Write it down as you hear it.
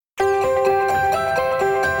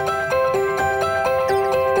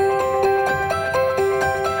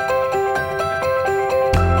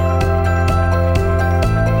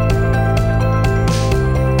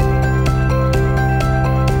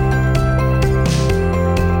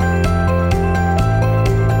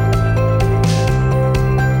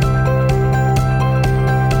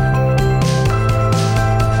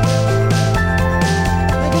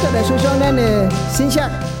先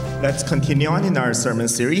生， Let's continue on in our sermon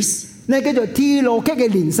series. 呢叫做鐵路劇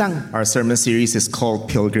嘅人生。 Our sermon series is called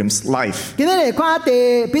Pilgrim's Life. 今日嚟看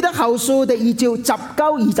彼得後書第2章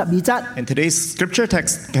19、22節。 And today's scripture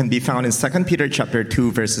text can be found in 2 Peter chapter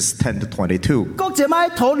 2 verses 10 to 22. 各姐妹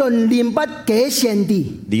討論念不假先知。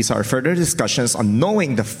 These are further discussions on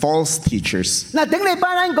knowing the false teachers. 嗱，頂禮拜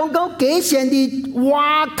咱講假先知，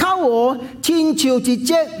話口我天朝一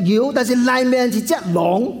隻妖，但是內面一隻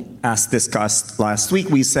狼。 As discussed last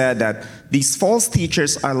week, we said that these false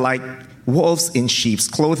teachers are like wolves in sheep's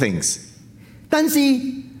clothing. 但是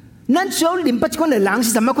咱想念不這款嘅人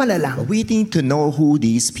是什麼款嘅人？ We need to know who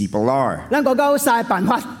these people are. 咱講到三個辦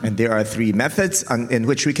法。 And there are three methods in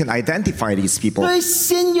which we can identify these people. 對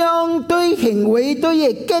信仰、對行為、對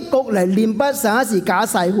嘅結局嚟念不啥是假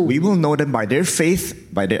師傅。 We will know them by their faith,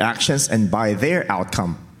 by their actions, and by their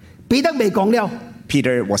outcome. 彼得未講了。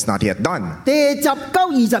 Peter was not yet done. 第19、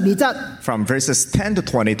22節。 From verses 10 to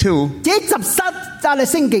 22, 這13節嘅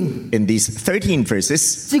聖經 in these 13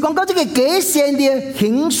 verses, 是講到這個假先知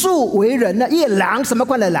行事為人呢，呢個人什麼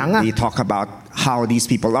款嘅人啊？ we talk about how these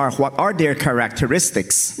people are. What are their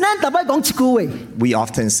characteristics? 咱特別講一句話 We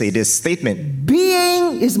often say this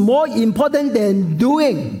statement:，Being is more important than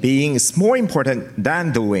doing。 being is more important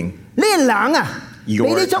than doing. 呢個人啊，比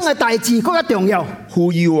呢種嘅大事更加重要。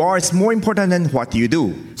 Who you are is more important than what you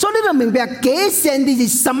do. 所以你就明白假先知是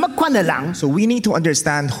什麼款嘅人。 So we need to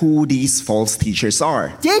understand who these false teachers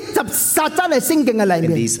are. 這13節嘅聖經嘅裏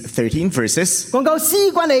In 面， these 13 verses, 講到四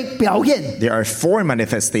關嘅表現， there are 4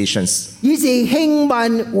 manifestations. 伊是輕慢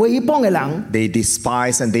毀謗嘅人， They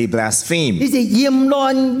despise and they blaspheme. 伊是淫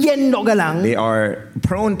亂宴樂嘅人， They are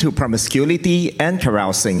prone to promiscuity and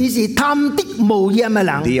carousing. 伊是貪得無厭嘅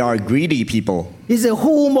人， They are greedy people. 伊是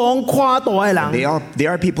魯莽誇大嘅人。 They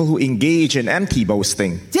are people who engage in empty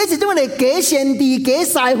boasting. 這是因為假先知、假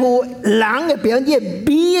師傅人嘅表現嘅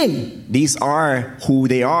being。 These are who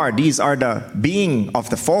they are. These are the being of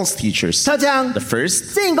the false teachers. 頭先 The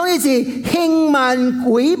first, 雖然講伊是輕慢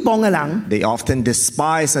毀謗嘅人， they often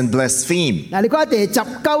despise and blaspheme. 嗱，你睇第19、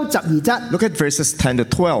22節。 Look at verses 10 to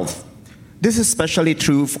 12. This is especially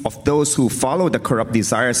true of those who follow the corrupt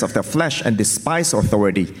desires of the flesh and despise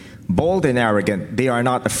authority. Bold and arrogant, they are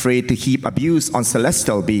not afraid to heap abuse on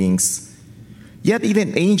celestial beings. Yet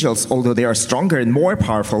even angels, although they are stronger and more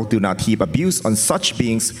powerful, do not heap abuse on such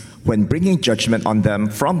beings when bringing judgment on them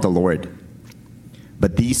from the Lord.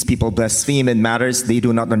 But these people blaspheme in matters they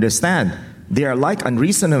do not understand. They are like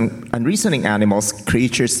unreasoning animals,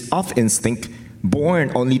 creatures of instinct,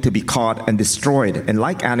 born only to be caught and destroyed. And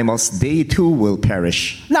like animals, they too will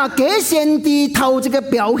perish. 嗱，假先知頭一個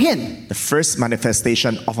表現 The first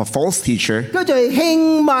manifestation of a false teacher, 叫做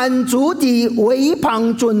輕慢主治、毀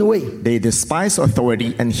謗尊位。 they despise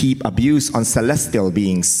authority and heap abuse on celestial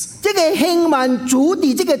beings. 這個輕慢主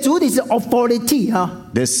治，這個主治是 authority 嚇。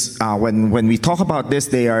 This, when we talk about this,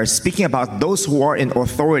 they are speaking about those who are in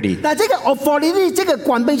authority. 嗱，這個 authority 這個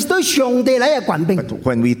權柄是對上帝嚟嘅權柄。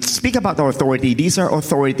 When we speak about authority, these are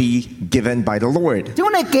authority given by the Lord. 即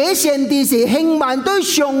係假先知是輕慢對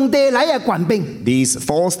上帝嚟嘅權柄， These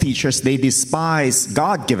false teachers, they despise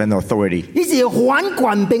God-given authority. 伊是反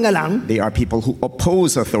權柄嘅人， They are people who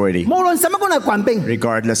oppose authority, 無論什麼樣嘅權柄，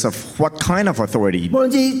 regardless of what kind of authority, 無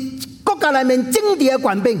論是國家裏面政治嘅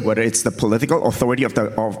權柄、 whether it's the political authority of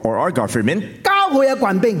or our government 教會嘅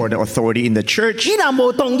權柄， or the authority in the church. 伊若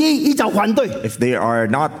無同意，伊就反對。 If they are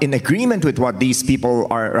not in agreement with what these people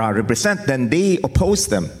represent, then they oppose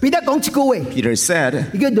them. 彼得講一句話， Peter said,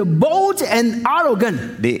 伊叫做 bold and arrogant。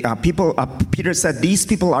 Peter said, these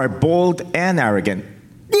people are bold and arrogant.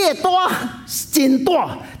 呢個大真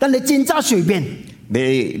大，但係真渣隨便。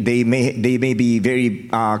 They may be very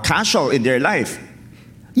casual in their life.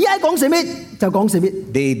 伊愛講什麼就講什麼，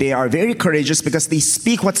 They are very courageous because they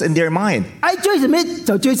speak what's in their mind. 愛追什麼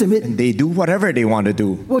就追什麼。 And they do whatever they want to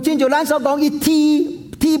do. 我正如咱所講，伊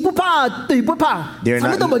天不怕地不怕， They're 什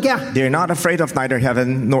麼都冇驚。 not afraid of neither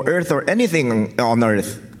heaven nor earth or anything on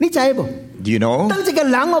earth. 你知無？ Do you know? 當這個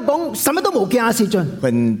人我講什麼都冇驚嘅時陣，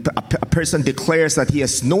 When a person declares that he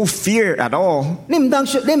has no fear at all, 你唔當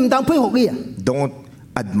佩服伊啊！ don't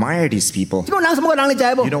admire these people. 這個人什麼個人你知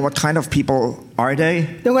無？ You know what kind of people are they?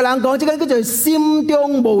 同個人講，這個叫做心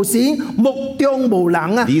中無神，目中無人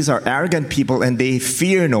啊！ These are arrogant people and they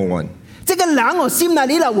fear no one. 這個人人哦心內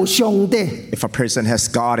裏頭有上帝， If a person has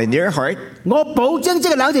God in their heart, 我保證這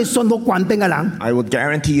個人係順服權柄嘅人， I would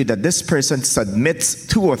guarantee you that this person submits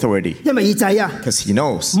to authority 因為佢知啊， because he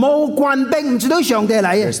knows 冇權柄唔係對上帝嚟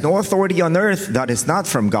嘅。 there's no authority on earth that is not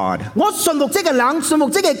from God. 我順服這個人，順服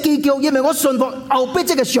這個機構，因為我順服後邊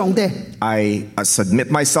這個上帝。 I submit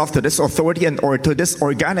myself to this authority or to this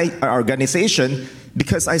organization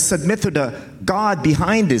because I submit to the God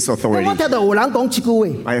behind this 我 authority. 聽到有人講一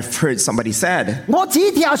句話， I've heard somebody said, 我只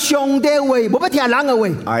聽上帝嘅話，冇乜聽人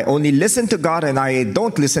嘅話。 I only listen to God and I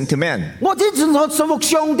don't listen to men. 我只順服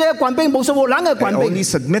上帝嘅權柄，冇順服人嘅 I 權柄。 only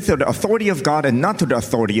submit to the authority of God and not to the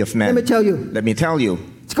authority of Let me men. tell you， Let me tell you,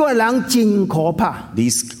 這個人真可怕。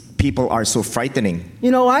 these people are so frightening.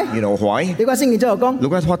 You know why？ You know why? 呢個聖經之後講，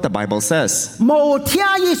 Look at what the Bible says. 無聽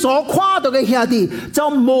伊所看到嘅兄弟，就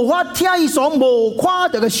無法聽伊所無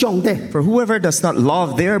看到嘅上帝。 For whoever does not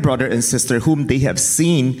love their brother and sister whom they have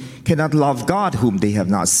seen cannot love God whom they have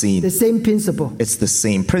not The seen. same principle。 It's the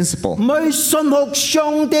same principle. 唔係順服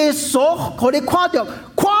上帝所佢哋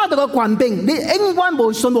看到嘅權柄，你永遠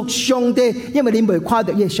冇順服上帝，因為你未看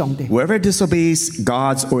到呢個上帝。 Whoever disobeys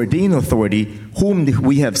God's ordained authority whom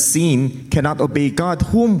we have seen cannot obey God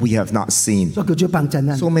whom we have not seen. 所以叫做幫陣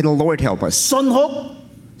啊！ So may the Lord help us. 順服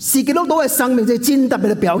是基督徒嘅生命嘅真特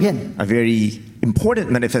別嘅表現。 A very important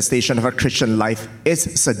manifestation of a Christian life is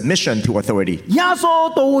submission to authority. 耶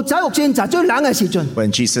穌到走肉身，就最冷嘅時陣。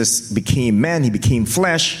 When Jesus became man, he became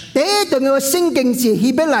flesh. 第一段嘅聖經是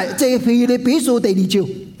希伯來，即係腓立比書第2章。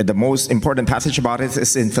 And the most important passage about it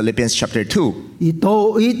is in Philippians chapter 2.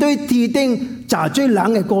 而對天頂就最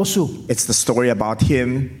冷嘅故事。 It's the story about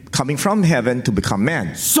him coming from heaven to become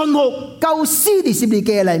man. 順服到死喺十字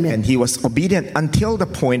架裏面， And he was obedient until the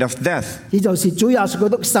point of death. 呢就是主耶穌基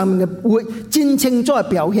督生命嘅活真清楚嘅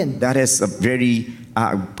表現。 That is a very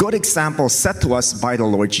good example set to us by the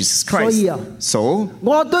Lord Jesus Christ. So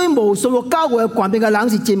我對無順服教會嘅權柄嘅人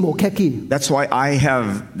是真無客氣。 that's why I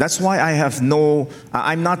have no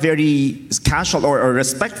I'm not very casual or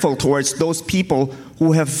respectful towards those people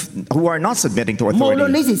who are not submitting to 無論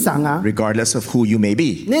authority, 你是神啊， regardless of who you may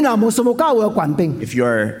be. 你若無順服教會嘅權柄， If you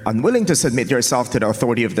are unwilling to submit yourself to the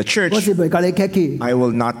authority of the 我 church, 是未教你客氣。 I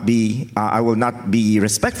will not be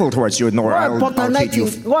respectful towards you, 我 nor 係博談 I'll 咧 treat you.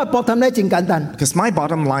 我係博談咧真簡單， Because my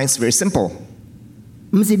bottom line is very simple.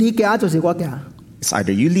 唔是你行就是我行。 It's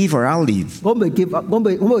either you leave or I'll leave. 我未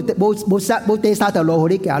冇第三條路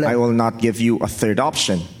俾你行 I 咧， will not give you a third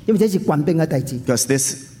option. 因為這是權柄嘅代志。 Because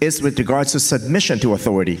this is with regards to submission to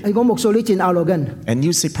authority. 係講牧師你真拗路緊， And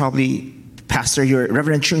you say probably, Pastor,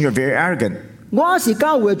 Reverend Chung, you're very arrogant. 我是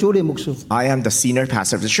教會嘅主理牧師， I am the senior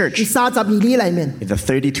pastor of the 喺 church. 32年裏面， In the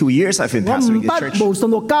 32 years I've been 我唔 pastoring 不 the church, 無順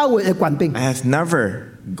服教會嘅權柄。 I have never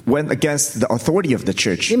went against the authority of the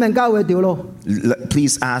church. 你問教會條路，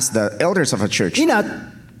 Please ask the elders of a church. 你若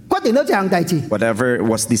決定咗這項代志， Whatever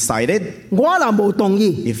was decided, 我若無同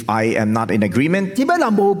意， if I am not in agreement, 只不過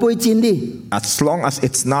無背真理， as long as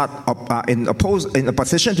it's not in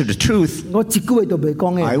opposition to the truth, 我一句話都未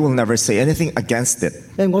講 I 嘅。 will never say anything against it.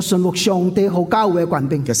 因為我順服上帝和教會嘅權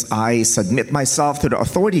柄。 Because I submit myself to the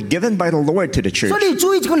authority given by the Lord to the church. 所以你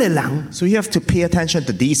注意這個人， So you have to pay attention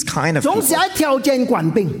to these kind of 總是 people. 喺挑戰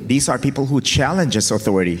權柄。 These are people who challenges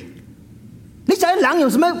authority. 你就喺人用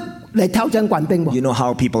什麼嚟挑戰權柄喎？ You know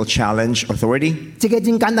how people challenge authority? 這個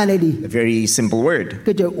真簡單嘅字， A very simple word.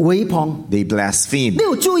 叫做毀謗。 They blaspheme. 你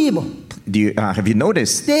要注意喎， Have you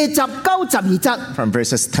noticed 第19、12節 from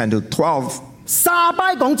verses 10 to 12, 三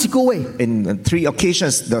擺講一句話， in 3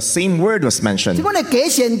 occasions the same word was 即 mentioned. 講你假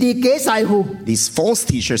先知、假師傅， These false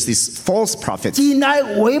teachers, these false prophets, 真係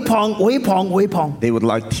毀謗、毀謗、毀謗。 they would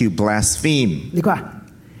like to blaspheme. 你看，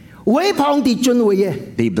毀謗啲尊位嘅，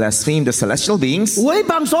 They blaspheme the celestial beings. 毀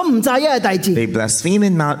謗所唔知嘅代志。 They blaspheme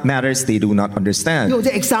in matters they do not understand. 用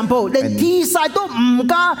隻 example，連天使都唔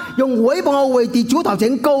加用毀謗嘅位置主頭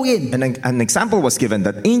前高音。 And an example was given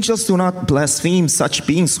that angels do not blaspheme such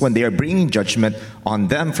beings when they are bringing judgment on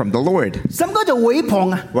them from the Lord. 什麼叫做毀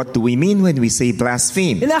謗啊？ What do we mean when we say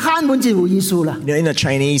blaspheme? 你睇漢文字有意思啦。 In the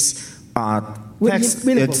Chinese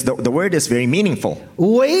text, the word is very meaningful.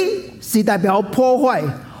 毀是代表破壞，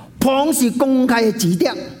謗是公開嘅指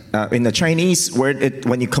責。 In the Chinese word,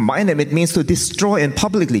 when you combine them, it means to destroy and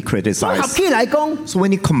publicly 所以合 criticize. 起來講， So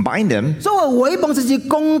when you combine them, 所謂毀謗就是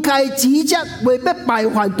公開指責，為不敗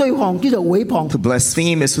壞對方，叫做毀謗。 to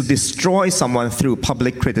blaspheme is to destroy someone through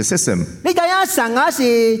public criticism. 你睇下神啊是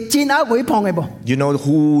真係毀謗嘅噃 You know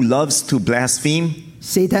who loves to blaspheme?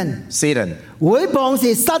 ，Satan。 Satan. 毀謗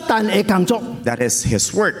是撒旦嘅工作， That is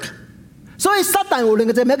his work. 所以撒旦有另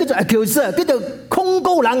一個名叫做 accuser， 叫做控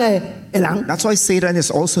告人嘅人。 That's why Satan is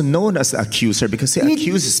also known as the accuser, because he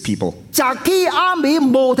accuses people. 白天暗暝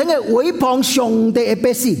無停嘅毀謗上帝嘅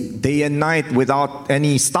百姓。 Day and night, without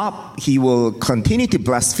any stop, he will continue to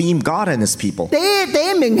blaspheme God and his people. 第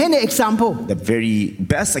一明顯嘅 example The very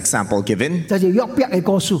best example given 就係約伯嘅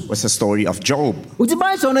故事。 was the story of Job. 有一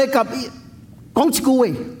擺上嚟及講一句話。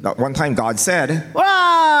 Now, one time God said,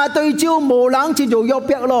 哇！對照無人就做約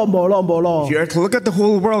伯咯，無咯。 if you are to look at the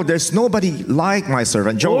whole world, there's nobody like my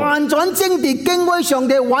servant Job. 完全正直敬畏上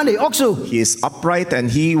帝，遠離惡事。 He is upright and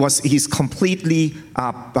he's completely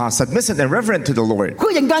submissive and reverent to the Lord. 忽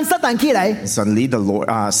然間撒旦起嚟 Suddenly,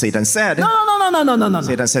 Satan said, No.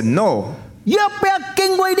 Satan said, no, 約伯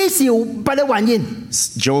敬畏你是有別嘅原因，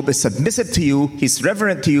 Job is submissive to you, he's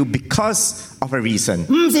reverent to you because of a reason.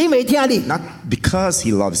 唔是因為聽你， Not because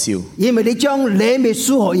he loves you. 因為你將禮物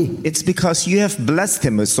賜予伊， It's because you have blessed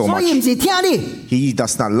him with so 所以唔 much. 是聽你， He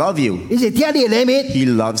does not love you. 而是聽你嘅禮物，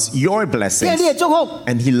 He loves your 聽 blessings. 你嘅祝福。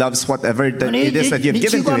 And he loves whatever that it is that you've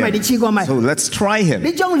given to him. So let's try him.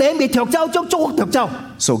 你將禮物奪走，將祝福奪走。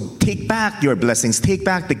 So take back your blessings. Take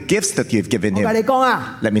back the gifts that you've given 我同 him. 你講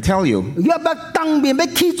啊， Let me tell you, 約伯當面要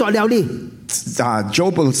棄絕了你，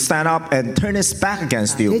 Job will stand up and turn his back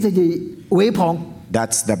against 你 you. 就是毀謗，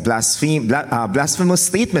 That's the blasphemous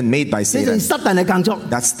statement made by 你就是 Satan. 撒旦嘅工作。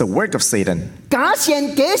 That's the work of Satan. 假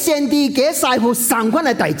先知假師傅相關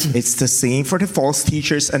嘅代志。 It's the same for the false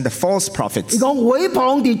teachers and the false 你 prophets. 講毀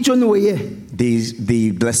謗啲尊位嘅，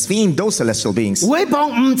 They blaspheme those celestial beings. 毀謗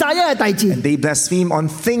唔知嘅代志， They blaspheme on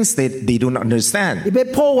things that they do not understand. 你要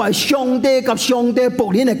破壞上帝及上帝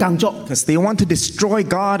僕人嘅工作。 Because they want to destroy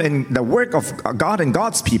God and the work of God and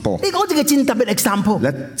God's people. 你講一個真特別 example，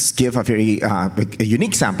 Let's give a very a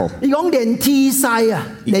unique example. 你講連天使啊，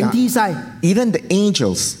連天使。 Even the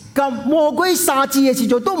angels, 咁魔鬼殺字嘅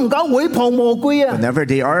時候都唔敢毀謗魔鬼啊！ whenever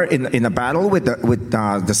they are in a battle with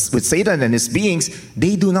Satan and his beings,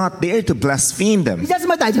 they do not dare to blaspheme 你 them. 知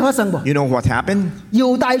乜大事發生喎？ You know what happened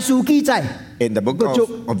猶大書記載， in the book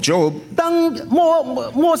of Job 當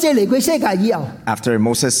摩西離開世界以後， after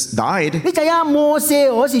Moses died? 你知啊？摩西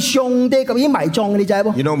我是上帝咁樣埋葬嘅，你知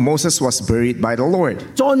冇？ You know, Moses was buried by the Lord,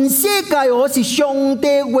 全世界我是上帝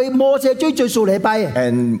為摩西最數禮拜嘅，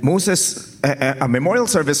 and a memorial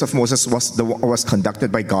service of Moses was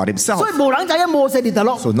conducted by God Himself. 所以冇人知啊摩西跌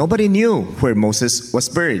落， So nobody knew where Moses was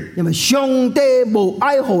buried. 因為上帝冇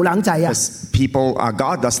愛好人知啊！ Because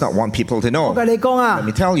God does not want people to 我 know. 跟你講啊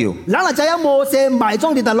Let，me tell you, 人係知啊摩西埋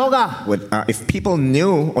葬跌落噶， if people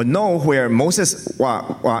knew or know where Moses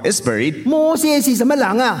is buried 摩西是什麼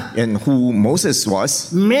人啊？ and who Moses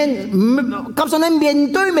was, 咁上你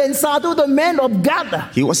面對面殺到the man of God 啊！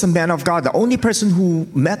 he was a man of God, the only person who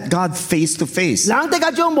met God face to face. 人哋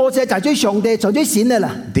家將摩西就係上帝，就係神嘅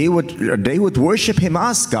啦。 They would worship him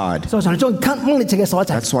as God. 所以上帝將坑你嘅所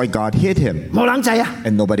在， That's why God hid him, 冇人制啊！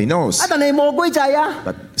 and nobody knows. 但係魔鬼制啊！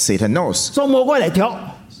 But Satan knows. 所以魔鬼嚟奪，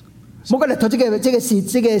魔鬼嚟奪這個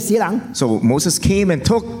死人。 So Moses came and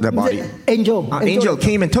took the body. angel Angel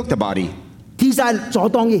came and took the body, 天使阻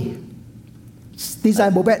擋佢，天使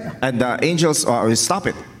冇逼。 and the angels stop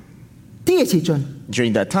it. 呢個時陣，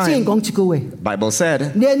 During that 先 time, 講一句話， Bible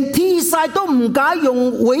said, 連天使都唔敢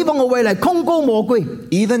用毀謗嘅話嚟控告魔鬼。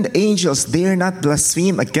 even the angels dare not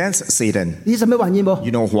blaspheme against Satan. 你知咩原因冇？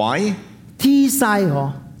 You know why? 天使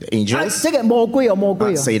嗬， The angels, 即係魔鬼哦，魔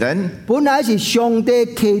鬼哦。 Satan. 本來是上帝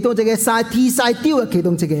啟動這個殺天使雕嘅啟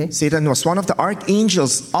動這個。 Satan was one of the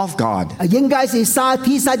archangels of God. 應該是殺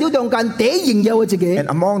天使雕中間第一榮耀嘅這個。 And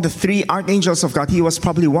among the three archangels of God, he was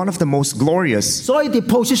probably one of the most glorious. 所以啲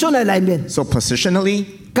position 喺裏面， So positionally,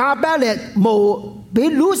 加百列冇比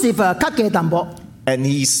Lucifer 較嘅淡薄。and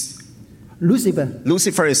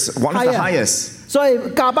Lucifer is one of the highest. 所以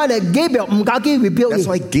加百列基表唔敢去 rebuke That's 佢。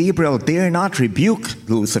 why Gabriel dare not rebuke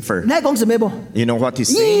Lucifer. 你係講什麼噃？ You know what he's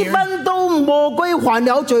saying 呢 here? 分都魔鬼犯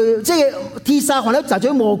了罪，即係天使犯了雜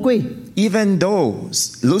罪魔鬼， Even though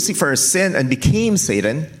Lucifer sinned and became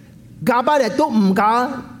Satan, 加百列都唔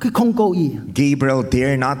敢去控告佢， Gabriel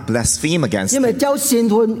dare not blaspheme against 因為 him. 有善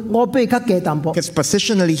判我比較嘅淡薄。 Because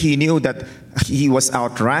positionally he knew that he was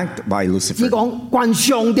outranked by 只 Lucifer. 講關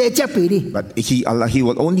上帝責備你。 But he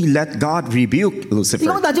will only let God rebuke 你 Lucifer.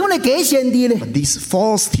 講但係我哋幾善啲咧？ These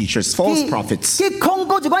false teachers, false prophets, 佢控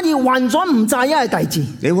告就關於完全唔知嘅大事，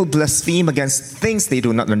 they will blaspheme against things they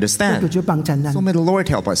do not 叫 understand. 做幫襯人 So。may the Lord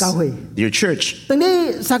help us. 教會。 Dear church, 等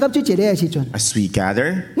你撒級主節呢嘅時陣， as we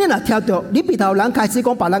gather, 你嗱聽到你別頭人開始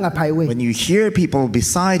講別人嘅壞話， When you hear people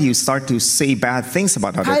beside you start to say bad things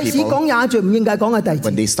about other 開始 people, 講也最唔應該講嘅第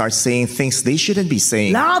when 字， they start saying things they shouldn't be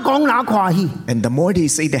saying, 哪講哪誇氣， and the more they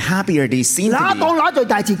say, the happier they seem 哪 to be. 講哪最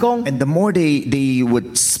大字講， And the more they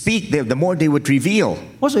would speak, the more they would reveal.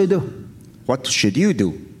 我隨到 What should you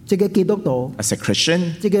do 這個基督徒， as a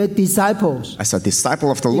Christian, 這個 disciples， as a disciple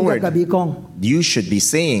of the 應該 Lord? 特別講， You should be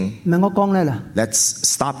saying, 唔係我講咧啦， let's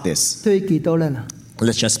stop this. 推祈禱咧啦，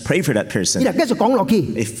 Let's just pray for that 你 person. 就繼續講落去，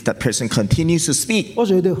 If that person continues to speak, 我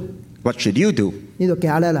隨到 what should you do? 你就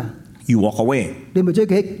行咧啦， You walk away. 你咪追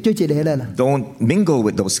住你咧啦， Don't mingle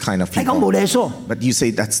with those kind of 係講 people. 無禮數， But you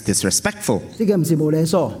say that's disrespectful. 呢個唔是無禮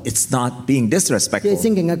數， It's not being 即係 disrespectful.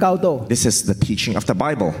 聖經嘅教導。 This is the teaching of the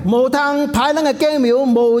Bible. 無通派人嘅經廟，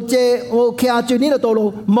無借無騎住呢條道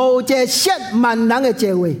路，無借失萬人嘅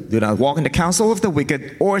謝會。 Do not walk in the counsel of the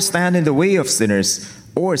wicked, or stand in the way of sinners,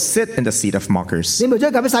 or sit in the seat of mockers. 你咪追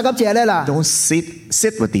咁撒急謝咧啦， Don't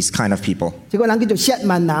sit with these kind of people. 這個人叫做失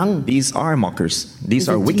萬人， These are mockers. These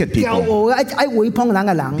are wicked 驕 people. 傲嘅一毀謗人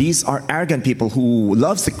嘅人， These are arrogant people who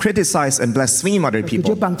loves to criticize and blaspheme other 叫 people.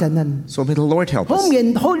 做幫襯人， So may the Lord help 好 us.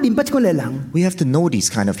 面好臉不官嘅人， We have to know these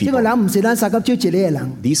kind of 呢個 people. 人唔是咱撒急追住你嘅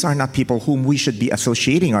人。 These are not people whom we should be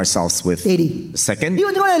associating ourselves with. 第二， Second, 呢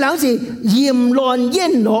個人是言論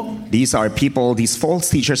煙樂， these are people, these false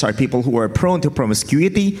teachers are people who are prone to promiscuity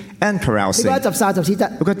and 呢 carousing. 個14、14節，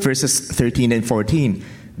 Look at verses 13 and 14.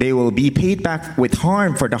 They will be paid back with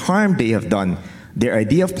harm for the harm they have done. Their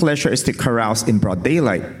idea of pleasure is to carouse in broad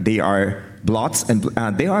daylight. They are blots and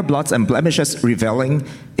blemishes, reveling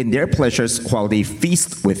in their pleasures while they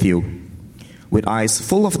feast with you. With eyes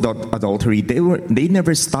full of adultery, they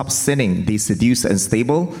never stop sinning. They seduce the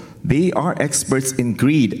unstable. They are experts in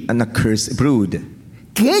greed, an accursed brood.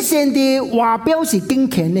 企善的話表是敬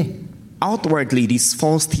虔的， Outwardly, these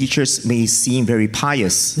false teachers may seem very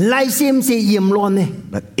pious, 內心是淫亂的，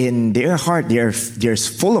 but in their heart, they're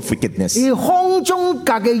full of wickedness. 而空中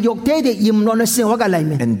隔嘅肉體的淫亂嘅生活嘅裏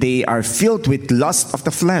面。 And they are filled with lust of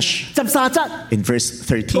the flesh. 14節。 In verse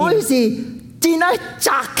 13, 嗰時真係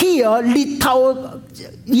扎起哦，烈頭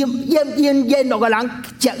煙落嘅人，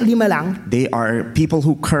着念嘅人， they are people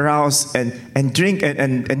who carouse and drink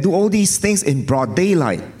and do all these things in broad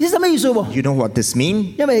daylight. 你知咩意思喎？ You know what this means?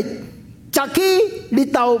 因為扎起烈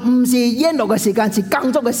頭唔是煙落嘅時間，是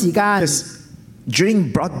耕作嘅時間。 Because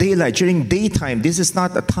during broad daylight, during daytime, this is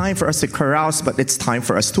not a time for us to carouse, but it's time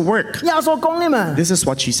for us to work. 耶穌講嘅嘛， This is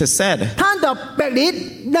what Jesus said. 攤到白日，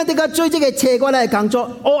你哋嘅追職嘅斜過嚟耕作，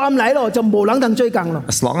黑暗嚟咯就無人能追耕咯。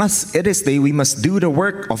 As long as it is day, we must do the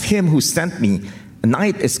work of him who sent me.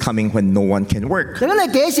 Night is coming when no one can work. 咁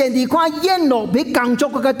你幾成地看煙落比耕作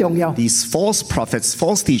更加重要。 These false prophets,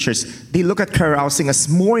 false teachers, they look at carousing as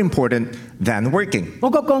more important than working.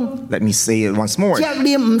 我講， Let me say it once more. 着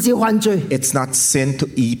念唔是犯罪， It's not sin to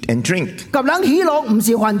eat and drink. 及人喜樂唔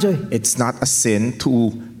是犯罪， It's not a sin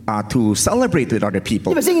to celebrate with other 因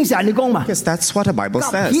people. 為聖經成日講嘛， Because that's what the Bible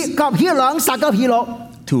及 says. 喜樂殺及喜樂。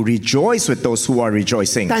 To rejoice with those who are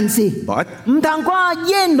rejoicing. 但是 But 唔通講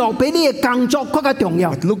煙落比你嘅工作更加重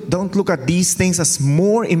要。 don't look at these things as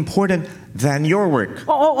more important than your work.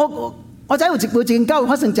 我仔有一間教會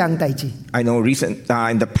發生這樣代志， I know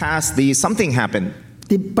in the past, something happened.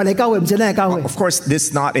 啲別嘅教會唔是呢個教會。 Of course,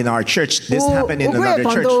 this not in our church. This happened in 有 another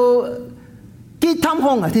碰 church. 到啲探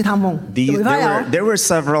訪啊，啲探訪。 There were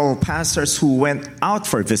several pastors who went out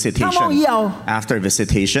for visitation. 探訪以後 After 就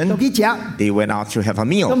visitation, 去食， they went out to have a 就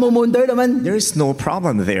meal. 冇門隊咁樣。 There is no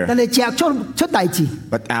problem there. 但係食出大事，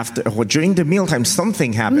 But during the mealtime, something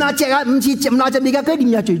唔 happened. 嗱食啊，唔似唔嗱食而家佢念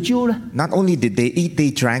也最招啦， Not only did they eat,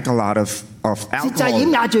 they drank a lot of 實在飲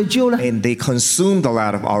alcohol. 也最招啦， And they consumed a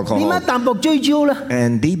lot of 點解 alcohol. 淡薄最招啦？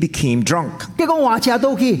 And they became drunk. 結果話車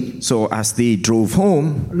到去 So as they drove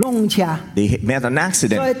home, 弄車， they met an 所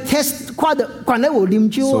accident. 以 test 跨到慣喺度念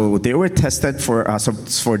招， So they were tested for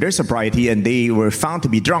their sobriety, and they were found to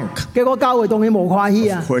be drunk. 結果教會當然無歡喜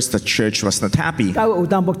啊 Of，course, the church was not happy. 教會有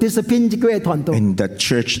淡薄 discipline 自己嘅團隊， And the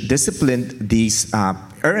church disciplined these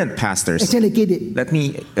errant 而 pastors. 且你記得， Let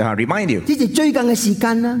me remind you, 呢係最近嘅時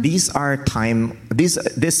間啦， this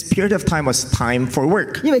period of time was time for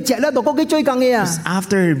work. 因為食咧到嗰啲最近嘅啊，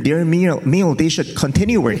 After their meal, they should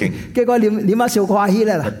continue working. 結果念下小歡喜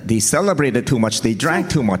咧啦。 They celebrated too much, they drank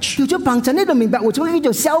too much. 叫咗幫襯呢度明白，我做叫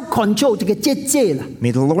做 self control 這個節制啦。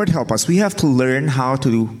 May the Lord help us. We have to learn how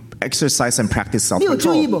to exercise and practice 呢個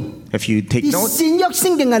注意 self-control. 喎， If you take 而 note, 善約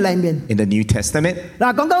聖經嘅裏面， in the New Testament,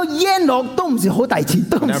 嗱講到煙樂都唔是好大事，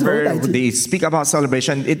都唔是好大 whenever 事。 they speak about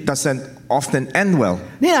celebration, it doesn't often end well.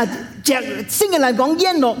 你嗱隻聖經嚟講，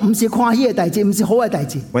煙樂唔是歡喜嘅大事，唔是好嘅大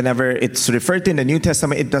事。 Whenever it's referred to in the New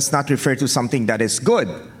Testament, it does not refer to something that is good.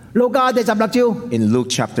 路加第16章， In Luke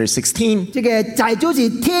chapter 16, 這個財主是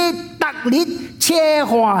貼特列奢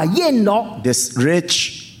華宴樂。 this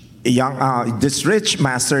rich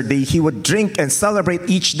master, he would drink and celebrate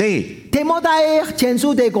each day. 提摩太前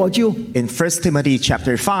書第5章， In 1 Timothy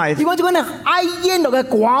chapter 5, 如果這個愛宴樂嘅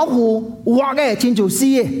寡婦畫嘅天主詩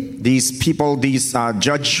嘅， these people, these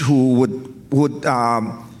judge who would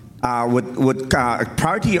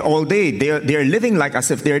party all day, they're living like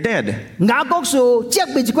as if they're dead. 雅各書責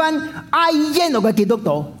備這關愛宴樂嘅基督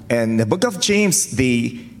徒。 And the book of James,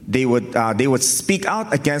 they would speak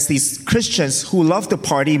out against these Christians who love to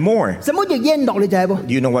party more. 什麼叫宴樂你知冇？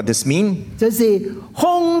 Do you know what this means? 就是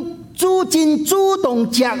主動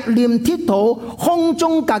着念鐵土空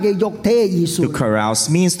中隔嘅肉體嘅意思。 To carouse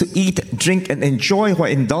means to eat, drink, and enjoy while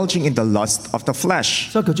indulging in the lust of the flesh.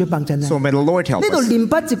 所以求主幫助你。 So may the Lord help 呢度 us. 連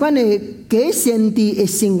不這關係幾善啲嘅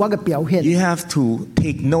生活嘅表現。 You have to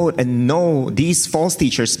take note and know these false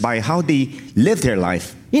teachers by how they live their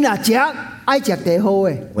life. 然後食愛食地好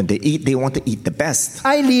嘅， When they eat, they want to eat the best.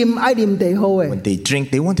 愛念地好嘅， When they drink,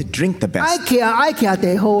 they want to drink the 愛 best. 徛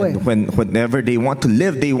地好嘅。 Whenever they want to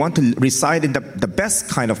live, they want to reside in the best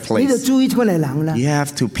kind of 你就 place. 注意出嚟人啦， You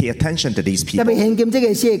have to pay attention to these 特別 people, 現今這個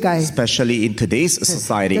世界， especially in today's 就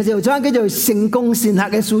society. 係將叫做成功善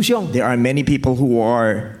客嘅思想。 There are many people who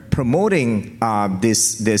are promoting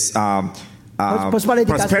this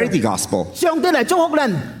prosperity gospel. 上帝嚟祝福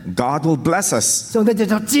人， God will bless us, 上帝就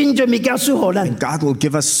戰在未教書學人。 and God will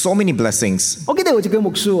give us so many blessings. 我記得有一個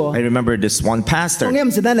牧師喎， I remember this one 當 pastor. 然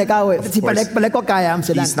唔是咱嚟教會，是別嚟國界啊，唔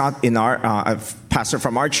是咱。 He's not in our a pastor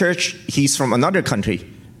from our church. He's from another country.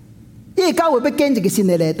 因為教會要建一個新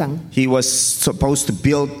嘅禮堂， He was supposed to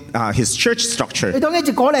build his church 你 structure. 當然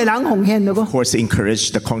就鼓勵人奉獻咯 Of course, he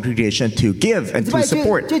encouraged the congregation to give and 個， to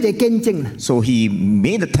support. 即係見證啦， So he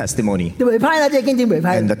made a testimony, 就違派啦，即係見證違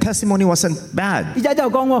派 and。the testimony wasn't bad. 而家就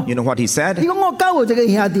講喎， You know what he said? 如果我教會這個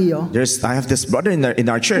兄弟哦， I have this brother in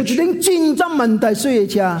our 我 church. 決定戰爭問題需要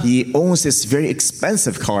車， He owns this very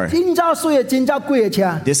expensive car. 戰爭需要戰爭貴嘅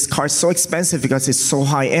車， This car is so expensive because it's so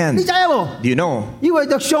high 你 end. 知冇？ Do you know? 因為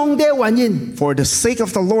着上帝嘅原因， For the sake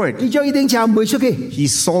of the Lord, 你將呢頂車賣出去， he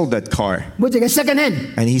sold that car, 每一個 second hand，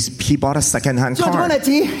 and he bought a second-hand 將嗰 car. 個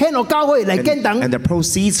錢獻落教會嚟捐等。 And the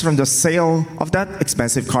proceeds from the sale of that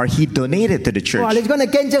expensive car, he donated to the 哇！ church. 你講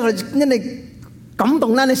你捐證，你哋感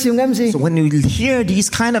動啦，你笑啱唔 So 笑？ when you hear these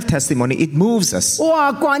kind of testimony, it moves us.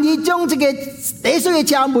 哇！關於將這個第需嘅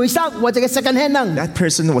車賣塞或者個 second hand 能， That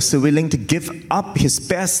person was willing to give up his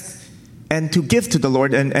best and to give to the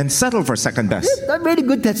Lord and settle for second best. That's very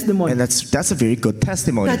good testimony。 And that's a very good 但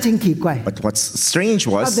testimony. 係真奇怪 But what's strange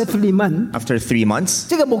 ，after was 3 months， after 3 months,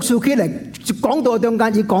 這個牧師佢嚟講道中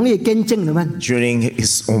間，要講嘢見證啦嘛。 during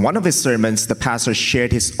one of his sermons, the pastor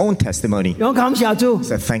shared his own testimony. 我感謝主， He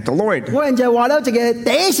said, "Thank the Lord. 我人就話咗這個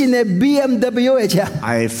第一線嘅 BMW 嘅車，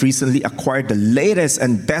 I've recently acquired the latest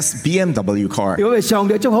and best BMW car 如果係上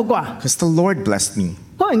帝祝福啩， because the Lord blessed me."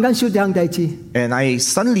 忽然間少啲第一次， And I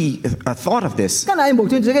suddenly thought of this. 跟係無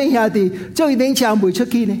端自己兄弟將呢頂車賣出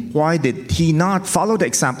去呢？ Why did he not follow the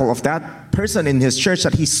example of that person in his church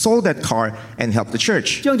that he sold that car and helped the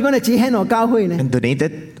church 將嗰啲錢獻落教會呢？ and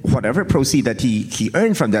donated whatever proceed that he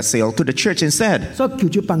earned from that sale to the church instead? 所以叫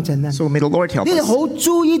主幫襯啦。 So may the Lord help 你哋 us. 好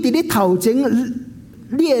注意啲頭整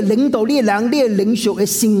呢個領導呢個人呢個領袖嘅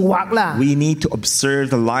生活啦， We need to observe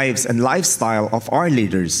the lives and lifestyle of our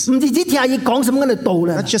leaders. 唔止只聽佢講什麼嘅道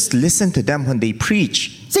啦 Not。just listen to them when they preach.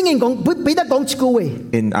 聖經講彼得講一句話，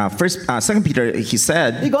 In 2 Peter, he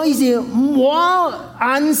said, 你講意思我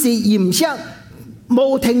眼是嚴肅，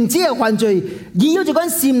無停止嘅犯罪，而有就講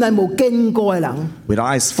善係無經過嘅人。 with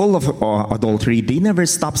eyes full of adultery, they never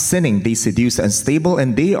stop sinning. They seduce the unstable,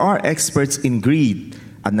 and they are experts in greed,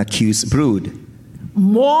 an accused brood.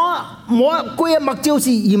 我佢嘅目標是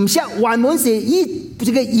嚴肅，還滿是依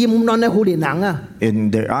這個嚴論嘅好年人啊！ In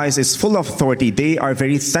their eyes is full of authority. They are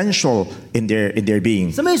very sensual in their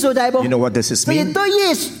being. 什麼意思就係噃？ You know what this is 所以 mean?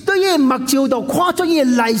 對於目標度跨出呢個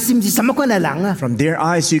內心是什麼樣嘅人啊？ From their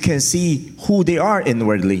eyes, you can see who they are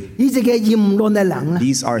inwardly. 呢這個嚴論嘅人啊，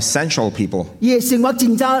 These are sensual people. 而生活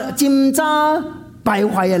漸渣敗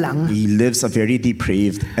壞嘅人啊！ He lives a very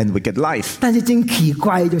depraved and wicked life. 但是真奇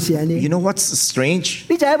怪就是係 You 呢， know what's strange?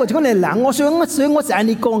 呢就係一個咁嘅人，我想我就按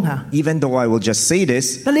你講下， Even though I will just say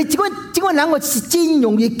this, 但係這個人我是真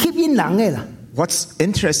容易吸引人嘅啦。What's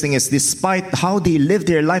interesting is despite how they live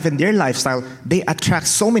their life and their lifestyle, they attract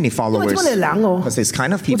so many 因為 followers. 呢個人喎， Because this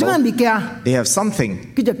kind of 有 people, 呢個物件 they have something.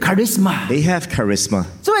 叫做 charisma。 They have charisma.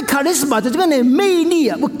 所謂 charisma 就係呢個魅力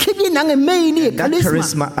啊，會吸引人嘅魅力 That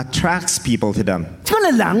charisma。 charisma attracts people to them. 呢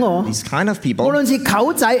個人喎， These kind of 無 people, 論是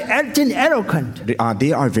口仔真 eloquent，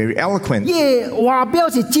 they are very eloquent. 嘢話表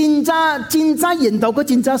是真真言道個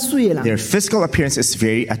真真水嘅人。 Their physical appearance is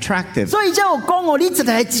very attractive. 所以之後講我呢就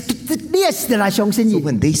係呢個時代上先 So 嘅。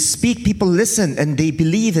 when they speak, people listen and they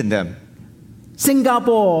believe in them. 新加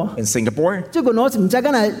坡， In Singapore, 即係我唔知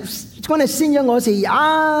今日先咗我是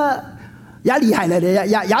也厲害啦，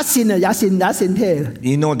也信聽。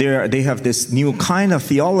 you know, they have this new kind of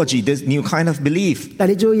theology, this new kind of belief. 但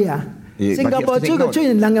你注意啊， Yeah, 新加坡 but you have to take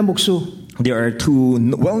最能嘅牧師， There are two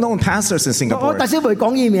well-known pastors in 我 Singapore. 大少會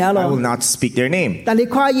講伊名 I will 咯。 not speak their name. 但你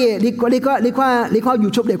看嘢，你看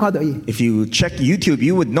YouTube 你看到伊， If you check YouTube,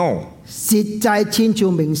 you would know. 實在千兆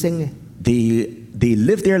明星嘅。 They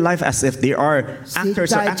live their life as if they are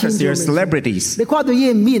actors or actresses, they are celebrities. 你看到伊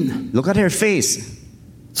嘅面， Look at their face.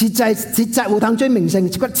 實在無通最明星，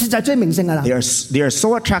實在最明星嘅啦。 They are so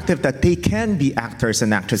attractive that they can be actors and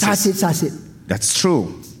殺 actresses. 實， That's true.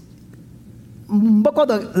 唔不過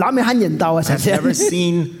度攬你慳人鬥啊！實 I've never 實，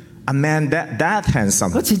 seen a man that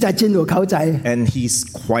handsome. 我實在真有口仔， And he's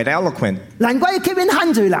quite eloquent. 難怪佢邊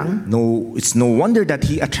慳罪人。 No, it's no wonder that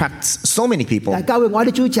he attracts so many people. 但教會我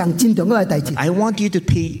哋最講真重嗰個弟子， I want you to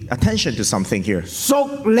pay attention to something here. 屬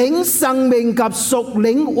靈生命及屬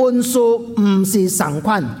靈運數唔是相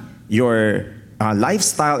關。 Your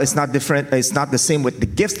lifestyle is not different. It's not the same with the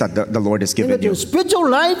gifts that the Lord has 呢個 given 叫 you. spiritual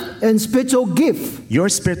life and spiritual gift。 Your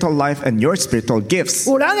spiritual life and your spiritual gifts.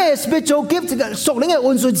 有人嘅 spiritual gift 屬靈嘅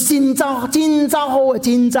運數真好嘅，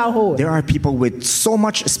真好嘅。 There are people with so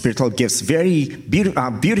much spiritual gifts, very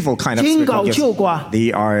beautiful kind of 真 spiritual 夠超過， gifts.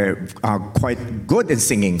 They are quite good in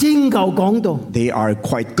singing. 真夠講道， They are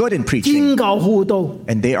quite good in 真 preaching. 夠輔導，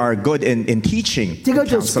 And they are good in teaching, 呢個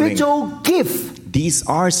叫 counseling. spiritual gift。 These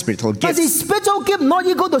are spiritual 但是 gifts. spiritual gift not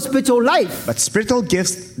equal to spiritual life。 But spiritual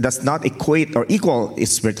gifts does not equate or equal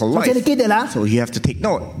its spiritual 或者你 life. 記得啦， So you have to take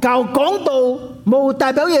note. 教講道冇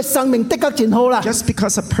代表嘅生命的確真好啦， Just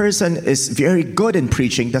because a person is very good in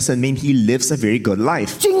preaching doesn't mean he lives a very good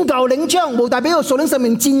life. 真夠領章冇代表屬靈生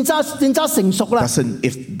命真成熟啦。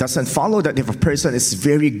 Doesn't follow that if a person is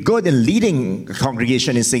very good in leading a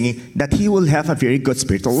congregation in singing, that he will have a very good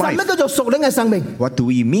spiritual 什 life. 麼叫做屬靈嘅生命？ What do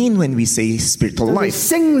we mean when we say spiritual 就係 life?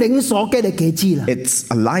 聖靈所記嘅記知啦。 It's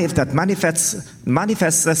a life that manifests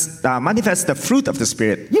the fruit of the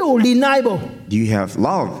Spirit. 要戀愛噃， Do you have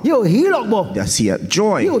love? 要喜樂噃， Does he have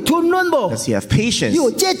joy? 要吞論噃， Does he have patience? 要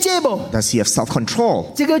姐噃， Does he have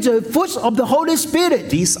self-control? 這個就係 fruits of the Holy Spirit。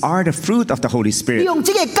 These are the fruit of the Holy 你 Spirit. 用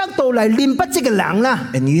這個角度嚟練不這嘅人啦，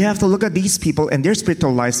 And you have to look at these people and their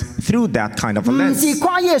spiritual lives through that kind of a 唔 lens. 是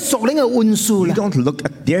跨越屬靈嘅運數 You 啦。 don't look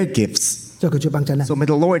at their gifts. 就叫做幫襯啦。 So may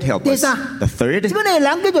the Lord help 第 us. 三， The third, 這個人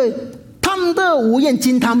叫做貪得無厭，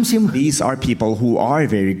真貪心。 these are people who are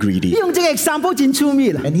very 你 greedy. 用這個example真出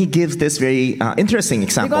名啦。 And he gives this very interesting 你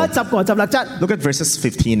example. 講16節。 Look at verses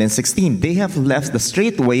 15 and 16. They have left the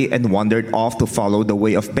straight way and wandered off to follow the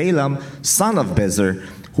way of Balaam, son of Bezer,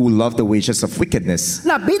 who loved the wages of wickedness.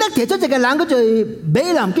 嗱，彼得提出這個人叫做比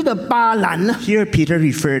林，叫做巴蘭啦。 Here, Peter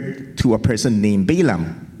referred to a person named Balaam.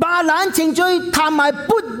 巴蘭情最貪賣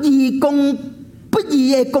不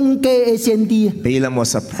義嘅公價嘅先知。 Balaam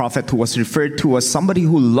was a prophet who was referred to as somebody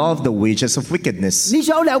who loved the wages of wickedness. 你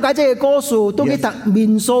想了解這個歌數，都記得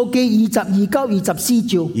民數記22、24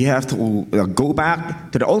章。 You have to go back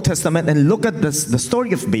to the Old Testament and look at the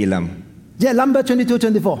story of Balaam. 即係 number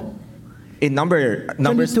 22、24。 In Numbers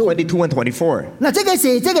 22 and 24. 嗱，這個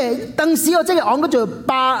是這個當時我這個講叫做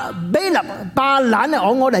巴蘭嚟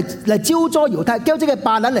講，我嚟招咗猶太，叫這個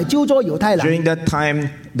巴蘭嚟招咗猶太人。 During that time,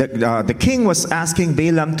 the king was asking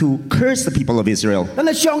Balaam to curse the people of Israel. 但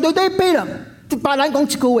係上帝對巴蘭講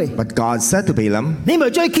一句話： But God said to Balaam, 你唔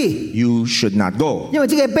追去， you should not go. 因為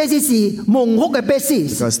這個百姓是蒙福嘅百姓，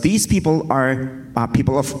 Because these people are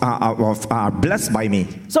people are blessed by me.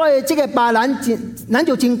 所以這個巴蘭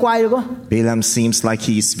就真怪咯。 Balaam seems like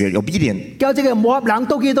he's very obedient. 叫這個摩押人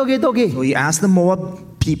倒去。 So he asked the Moab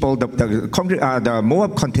people, the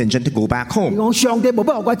Moab contingent to go back home. 講上帝冇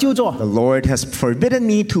不學過招咗， The Lord has forbidden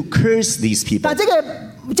me to curse these people. 但這個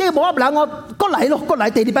摩押人我過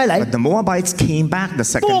嚟第二拜嚟 But，the Moabites came back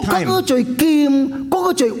the 不過 second time. 最劍，個多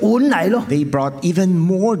個罪換嚟咯。 They brought even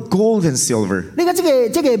more gold and silver. 你睇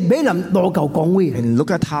即個比林羅舊講話， And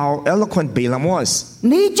look at how eloquent Balaam was.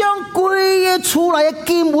 你將貴嘅厝內嘅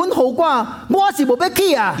金碗豪掛，我是冇俾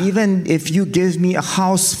去啊！ Even if you give me a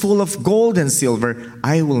house full of gold and silver,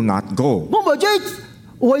 I will not go. 我唔將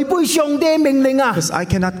違背上帝命令啊！ Because I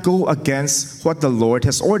cannot go against what the Lord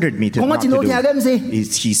has ordered me to 講 not 我真好聽嘅唔是？ do.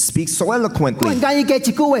 He speaks so 我唔 eloquently. 介意嘅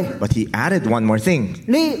一句話， But he added one more thing.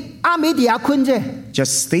 你啱尾地下困啫，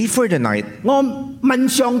 Just stay for the night. 我問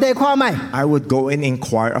上帝看咪。 I would go and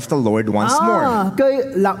inquire of the Lord once more. 啊，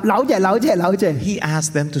佢扭隻， He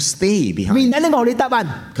asked them to stay 明 behind. 日呢我哋答案，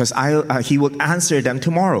 Because he would answer them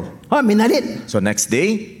tomorrow. 我明日呢， So next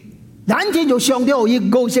day, 眼見做上帝可以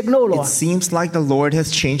高息咯 it 咯， seems like the Lord has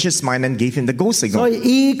changed his mind and gave him the go 所 signal.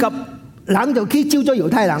 以以及人就去招咗猶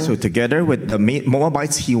太人。 So together with the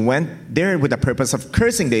Moabites, he went there with the purpose of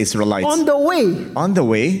cursing the Israelites. On the way， On the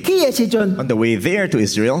way, 去嘅時陣， on the way there to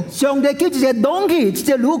Israel, 上帝叫一隻donkey，一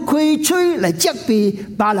隻鹿開吹嚟責備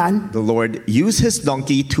巴蘭， the Lord used his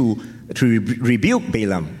donkey to rebuke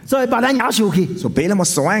Balaam. 所以巴蘭也生氣， So Balaam was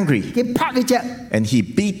so angry 佢拍佢隻。 and he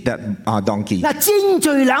beat that donkey. 嗱，真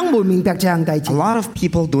罪人唔明白這樣計 A 字。 lot of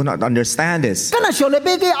people do not understand this. 今日上帝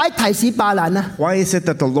俾佢愛提示巴蘭啊， Why is it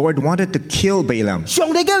that the Lord wanted to kill Balaam?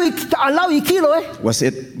 上帝叫佢allowed佢去咯。 Was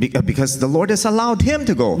it because the Lord has allowed him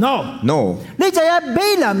to go? No. No. 你就係巴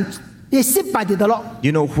蘭嘅失敗跌到落，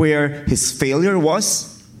 You know where his failure was?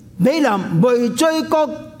 巴蘭未追過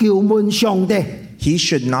叫問上帝， He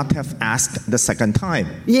should not have asked the second time.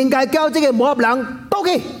 應該叫這個摩押人都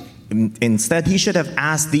去， Instead, he should have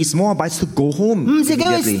asked these Moabites to go home 唔是叫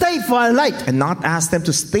佢 immediately stay for a night。 and not ask them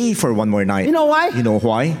to stay for one more night. You know why? You know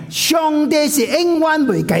why? 上帝是永遠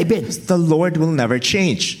未改變， The Lord will never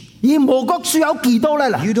change. 而無國需要祈禱咧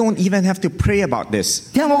啦。 You don't even have to pray about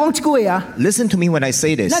this. 聽我講一句話啊， Listen to me when I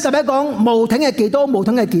say 咧 this. 特別講無停嘅祈禱，無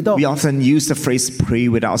停嘅祈禱 We。often use the phrase pray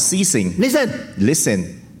without ceasing. Listen， Listen.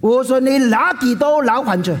 無論你哪祈禱哪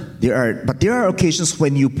犯罪， But there are occasions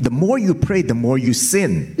when the more you pray, the more you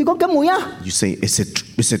sin. 你講緊會啊？ You say, is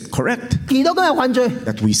it correct 祈禱今日犯罪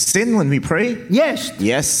that we sin when we pray? ？Yes，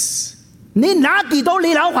 Yes. 你哪祈禱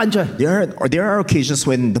你哪犯罪？ There are occasions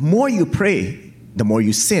when the more you pray, the more you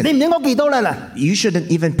你 sin. 唔應該祈禱啦啦。 You shouldn't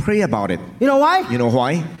even pray about it. You know why？ You know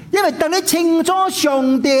why? 因為當你清楚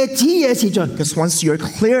上帝旨意嘅時陣， Because once you're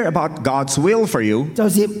clear about God's will for you, 就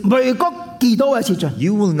是未國祈禱嘅時陣，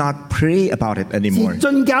 you will not pray about it 是 anymore.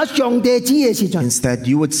 盡假上帝旨意嘅時陣。 Instead,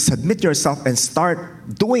 you would submit yourself and start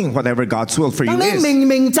doing whatever God's will for you 當你 is. 明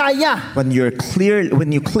明在呀， When you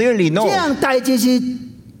clearly 這 know 樣大就是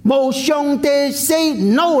無上帝 say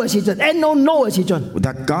no 嘅時陣 ，and no 嘅時陣。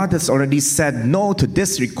 that God has already said no to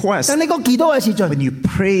this request, 當你講祈禱嘅時陣， when you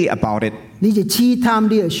pray about it, 你就試探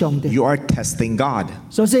呢個上帝。 you are testing God.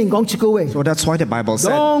 所以先講一句話 So that's why the Bible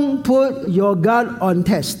said, ：Don't put your God on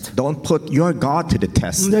test。 don't put your God to the 唔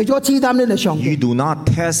test. 係咗試探呢個上 You 帝。 do not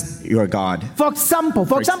test your God. For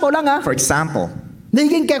example 啦啊， For example, 你已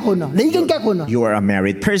經結婚啦， you are a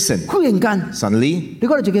married person. 忽然間 Suddenly, 你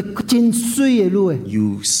覺得一個真水嘅女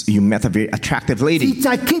嘅， you met a very attractive lady, 實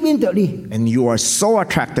在吸引到你。 and you are so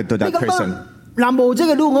attracted to 你 that 覺 person. 得男無這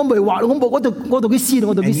個女我未話，我度去試，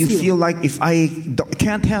我度去 And you 試。 feel like if I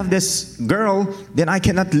can't have this girl, then I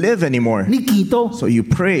cannot live anymore. 你祈禱， So you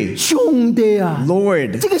pray, 上帝啊，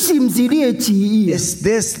 Lord, 這個是唔是你嘅旨意啊？ is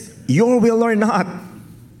this your will or not?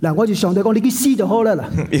 嗱，我就上帝講，你去試就好啦啦。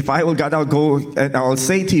 If I will God, I'll go and I'll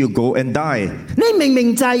say to you, go and die. 你明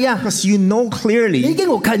明就係啊， Because you know 你已 clearly 經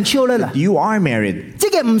有 control 啦啦， you are married. 這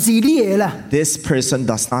個唔是你嘢啦。 This person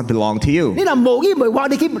does not belong to you. 你嗱無意未話，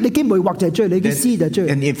你去未話就係罪，你去試就係罪，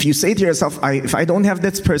 And if you say to yourself, if I don't have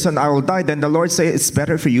this person, I will die, then the Lord say it's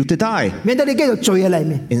better for you to die. 免得你繼續罪喺裏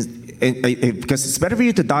面。 Because it's better for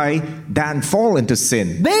you to die than fall into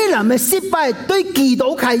sin. 巴蘭嘅失敗對祈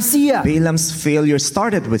禱開始啊， Balaam's failure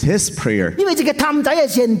started with his prayer 因為這個貪仔嘅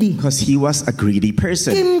先帝， because he was a greedy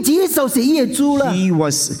person. 金子就是伊嘅主啦。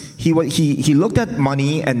 He looked at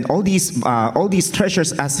money and all these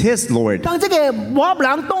treasures as his Lord. 當這個摩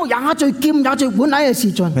押人都也最金也最本來嘅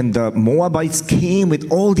時陣， When the Moabites came with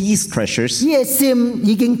all these treasures, 伊嘅心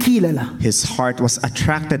已經起嚟啦。 his heart was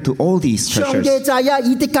attracted to all these 上帝 treasures. 就係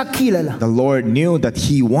伊的確起嚟啦。 The Lord knew that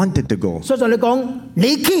he wanted to go. 所以你講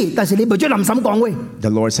你起，但是你唔准臨審講喂。 The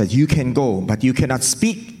Lord said, you can go, but you cannot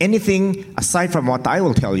speak anything aside from what I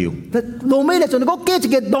will tell you. 後尾咧，就你講幾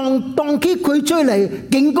隻嘅當起佢出嚟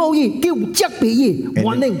警告伊，叫責備伊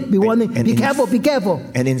 ，warning，be warning，be careful，be careful。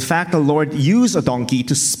 And in fact, the Lord used a donkey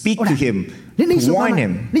to speak to him, 你 to 小 warn 看咩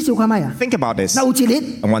him.？你小看咩啊？ Think about this. 留住你，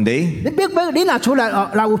 And one day, 你逼你拿出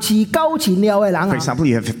嚟留持鳩錢了嘅人 for 啊！ example,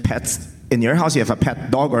 you have pets in your house you have a pet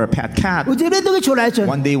dog or a pet cat, 或者你到佢出嚟陣，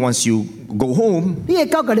 one day once you go home 呢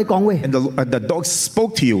個狗同你講話， and the dog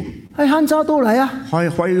spoke to you, 係晏晝到嚟啊！ why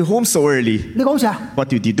are you home so early? 你講啥？ What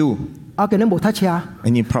did you do? 我見你冇睇車啊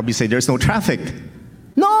And you probably say there's no traffic.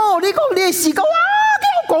 ！No， 你講你係試過啊？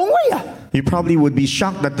幾好講話啊？ You probably would be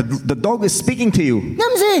shocked that the dog is speaking to you. 啱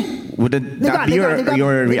唔啱？ Wouldn't that be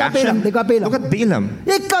your reaction? Look at Balaam.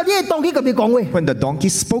 你教啲當機咁樣講話， When the donkey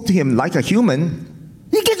spoke to him like a human,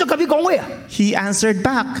 你繼續咁樣講話啊！ he answered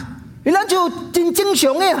back. 你諗住正正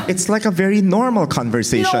常嘅啊？ It's like a very normal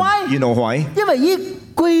conversation. You know why? 因為依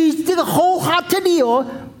佢呢個好客氣啲哦，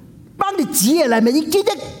幫你指嘅嚟咪，你記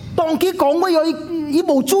得當機講話又依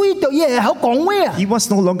冇注意到嘢係好講話啊！ He was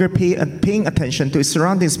no longer paying attention to his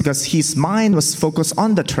surroundings because his mind was focused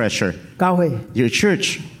on the treasure. 教會 Your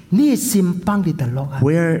church, 你嘅心幫你得落啊！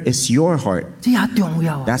 where is your heart? 呢下重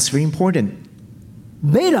要啊！ That's very important.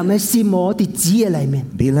 美林嘅心我哋指嘅裏面，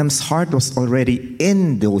 Balaam's heart was already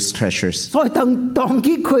in those treasures. 所以當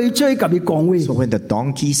機佢追咁樣講 So 話， when the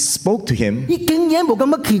donkey spoke to him, 你竟然冇咁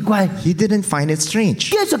樣奇怪， he didn't find it strange.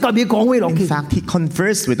 繼續咁樣講話落 In 去。 fact, he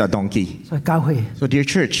conversed with the donkey. 所以教會， So dear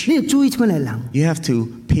church, 你要注意出嚟人， you have to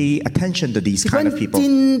pay attention to these kind of people.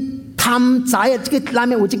 真貪仔啊！即個裏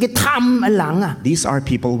面或者叫貪嘅人啊， These are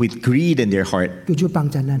people with greed in their heart. 叫做幫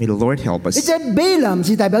襯人。 May the Lord help 你 us. 知美林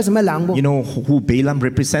是代表什麼人喎？ You know who Balaam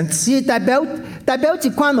represents? 是代表一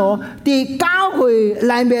款哦，啲教會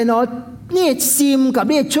裏面哦，呢個心及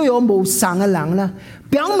呢個追我無神嘅人啦。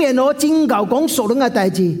表面我真夠講屬靈嘅代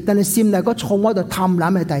志，但係心內個錯我就貪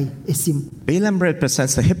婪嘅代心。 Balaam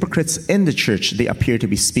represents the hypocrites in the church. They appear to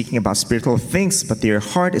be speaking about spiritual things, but their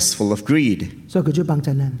heart is full of greed. 所以佢就幫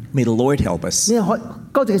襯人。 May the Lord help us. 你嗰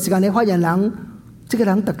個時間你發現人，這個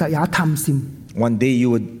人特特也貪心。 One day you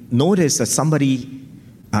would notice that somebody's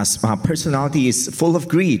personality is full of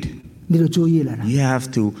greed. 你就注意啦。 You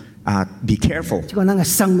have to be careful. 這個人嘅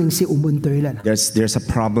生命是有問題啦。 There's a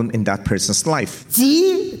problem in that person's life. 只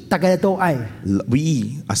大家都愛，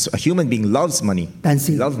 We, as a human being, loves money. 但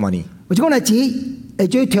是 We love money. 或者講係只係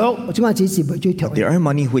追求，或者講係只是唔追求。 There are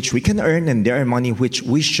money which we can earn, and there are money which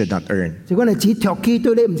we should not earn. 如果你只托起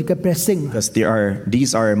對你唔係個 blessing， Because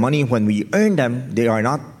these are money when we earn them, they are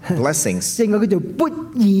not blessings. 正個叫做不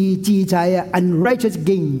義之財啊 ，unrighteous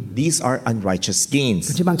gain。 These are unrighteous 佢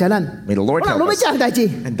gains. 就幫襯人。 May the Lord 好啦，老 help 尾 us. 真係大字。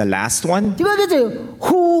 And the last one, 點解叫做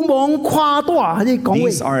虛妄誇大？你講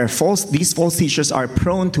these 話。 these false teachers are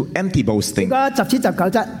prone to empty 而 boasting. 家17、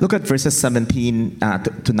19節， Look at verses 17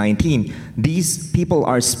 to 19. These people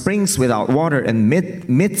are springs without water and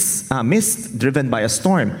mist driven by a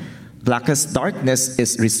storm. Blackest darkness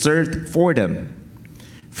is reserved for them.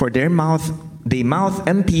 For they mouth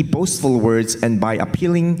empty, boastful words, and by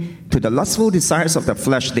appealing to the lustful desires of the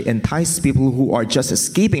flesh, they entice people who are just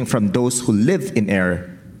escaping from those who live in error.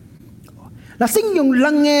 嗱，先用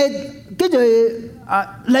人嘅叫做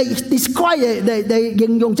嚟 describe 嚟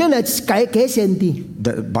形容，即係解釋啲。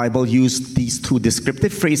 The Bible used these two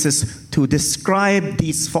descriptive phrases to describe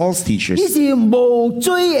these false teachers. 呢是無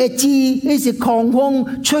罪嘅字，呢是狂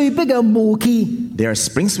風吹逼嘅霧氣。 They are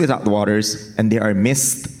springs without waters, and they are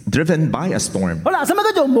mist driven by a storm. 好啦，什麼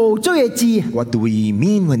叫做無罪嘅字？ What do we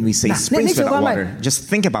mean when we say Nah, springs ni without siya water? Just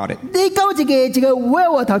think about it. 你搞這個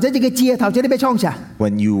well 頭仔，這個字頭仔，你俾創啥？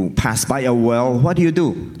 When you pass by a well, what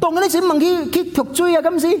do? 當你想問佢脫罪啊，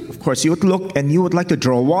咁先。 Of course, you would look and you would like to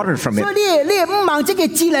draw water from 所 it. 以你唔望這個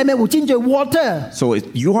字裏面會沾住 water。 So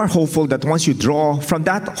you are hopeful that once you draw from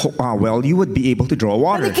that well, you would be able to draw 你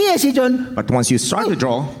water. 幾嘅時陣 But once you start to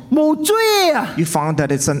draw, 無罪啊？ you found that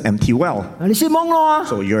it's an empty well. 你失望咯。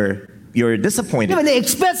 So you're 因 disappointed. 為你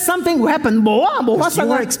expect something will happen，冇啊，冇發 Because you 生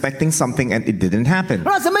were 啊。 expecting something and it didn't happen. 好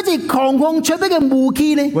啦，什麼叫狂風吹逼嘅霧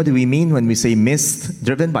氣呢？ What do we mean when we say mist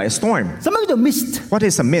driven by a storm? 什麼叫做 mist？ What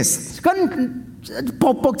is a mist? 跟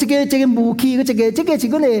薄薄這個霧氣嘅這個是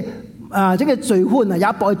嗰啲這個水分啊，也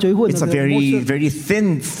薄嘅水分。 It's a very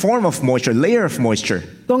thin form of moisture, layer of moisture.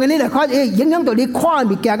 當然你嚟看，影響到你看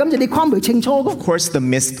物件，咁就你看唔清楚。 Of course, the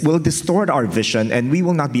mist will distort our vision and we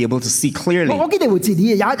will not be able to see clearly. 我記得會自己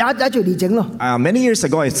也做調整咯。 Many years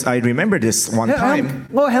ago, I remember this one time.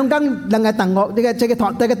 我香港兩個同學，這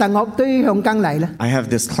個同學對香港嚟咧。 I have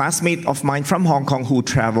this classmate of mine from Hong Kong who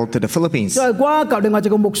traveled to the Philippines. 所以我舊另外一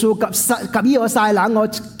個牧師及我曬冷，我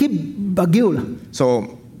keep 不叫啦。 So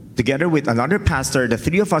together with another pastor, the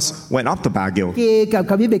three of us went up to Baguio 嘅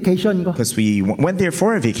舊年 vacation 個。 because we went there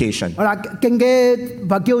for a vacation. 好啦，經嘅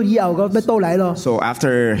Baguio 以後個咩都嚟咯， So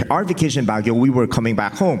after our vacation in Baguio, we were coming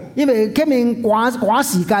back home 因為佢哋趕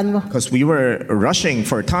時間個， because we were rushing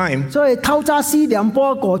for time. 所以偷揸4點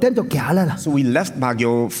波個點就行啦。 So we left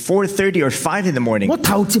Baguio 4:30 or 5 in the morning. 我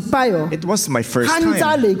頭接班喎， It was my first 慳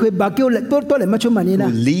揸 time 嚟佢 Baguio 都嚟乜出問嘢 to 啦。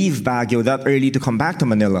 leave Baguio that early to come back to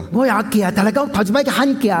Manila. 我也行，但係講頭接班嘅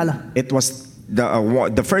慳行啦。 It was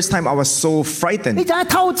the first time I was so 你 frightened 就係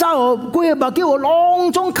偷揸喎，佢 Baguio 我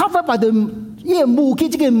當中 cover by 對呢個霧氣，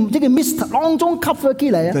即個 mist 當中 cover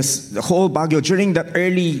起嚟啊。 because the whole Baguio during that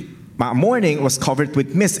early morning was covered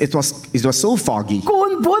with mist. It was so foggy.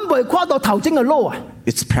 根本未跨到頭整嘅路啊！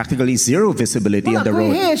 It's practically zero visibility on the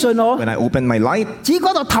佢 road. 氣順我。 When I opened my light, 只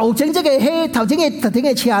嗰度頭整即係氣，頭整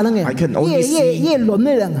嘅車啦嘅， I can only see- 呢輪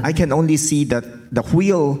呢兩。 I can only see the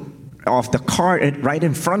wheel of the car right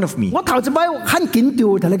in front of me. 我頭就擺很緊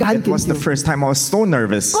調，同你嘅很 It was 緊 the 調。 first time I was so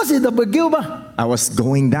nervous. 嗰時就唔叫嘛， I was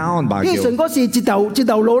going down 基順 Baguio. 嗰時截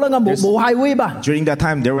頭路啦，我冇 highway 嘛， During that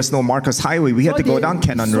time, there was no Marcos Highway. We had to go down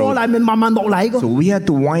Cannon 所 Road. 以咪慢慢落嚟 So 個。 we had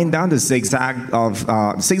to wind down the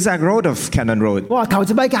zigzag road of Cannon Road. 我話頭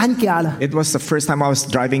就擺嘅很驚啦， It was the first time I was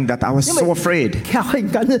driving that I was so afraid. 驚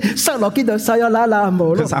緊塞落邊度塞咗啦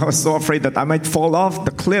冇咯 Because。I was so afraid that I might fall off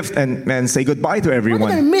the cliff and say goodbye to 因為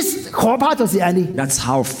everyone. miss 可怕就是係你， That's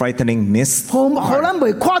how frightening mist 可能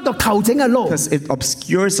未跨到頭整嘅路。 because it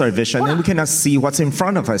obscures our vision and we cannot see what's in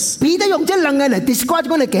front of us. 彼得用這兩個嚟 describe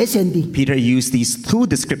嗰個幾善啲， Peter used these two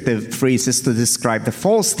descriptive phrases to describe the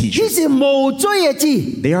false 呢 teachers. 是無罪嘅字。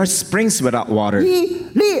 They are springs without water. 你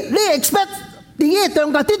expect 啲嘢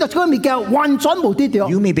當個跌到出面嘅完全冇跌到，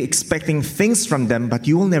 You may be expecting things from them, but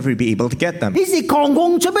you will never be able to get them. 呢是狂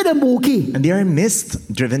風出邊嘅霧氣， And they are mist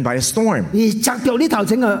driven by a storm. 而摘掉呢頭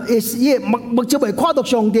整啊，目就為跨到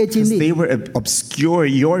上帝嘅戰 Because 力， they will obscure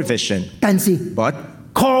your vision. 但是 But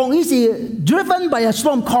狂呢是 driven by a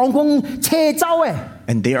storm， 狂風車走嘅，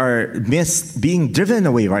 and they are mist being driven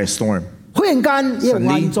away by a storm. 忽然間要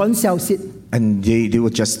完全消失。 And they will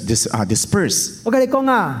just disperse. 我跟你講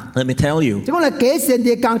啊， Let me tell you, 即係講你幾善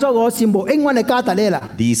啲講咗我是無英文嘅加特咧啦，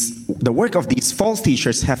 the work of these false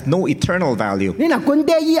teachers have no eternal value. 你嗱管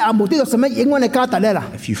爹依啊無啲到什麼英文嘅加特咧啦，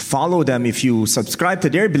 If you follow them, if you subscribe to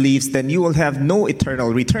their beliefs, then you will have no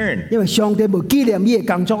eternal return. 因為上帝冇紀念呢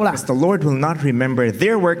個工作啦， The Lord will not remember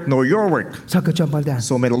their work nor your work. 所以佢將翻啲。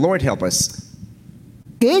 So may the Lord help us.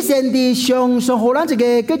 幾善啲上荷蘭籍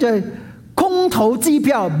嘅叫做空頭支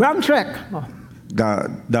票 （brown check） 哦。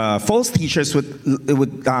 The false teachers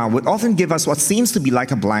would often give us what seems to be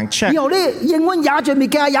like a blank check. 然後咧，英文也最未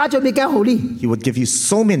加好呢。 He would give you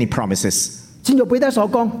so many promises, 正如彼得所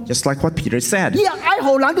講， just like what Peter said. 依喺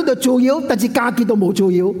荷蘭呢度做妖，但是假結都冇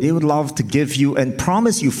做妖。 They would love to give you and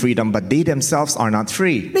promise you freedom, but they themselves are not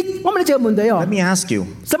free. 我問你這個問題哦 Let，me ask you,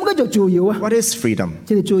 什麼叫做做妖啊？ what is freedom?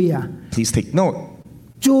 請你注意啊！ Please take note.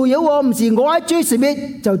 做妖我唔是我喺追什麼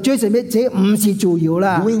就追什麼，這唔是做妖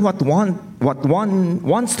啦。 Doing what one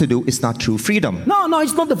wants to do is not true freedom. No,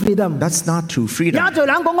 it's not the freedom。 That's not true freedom. 也最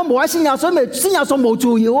難講，我冇喺先有水，咪先有水冇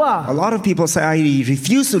做妖啊 A。lot of people say, I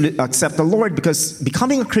refuse to accept the Lord because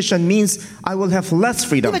becoming a Christian means I will have less 因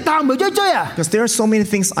freedom. 為但唔追啊， Because there are so many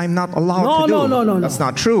things I'm not allowed to do. No. That's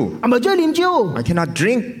not true. 係咪追念招？ I cannot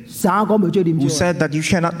drink. 啥個冇追念 Who 招？ said that you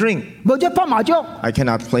cannot drink? 冇追拍麻雀， I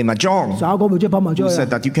cannot play mahjong. 啥個冇追拍麻雀 Who 啊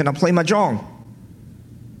said？that you cannot play mahjong?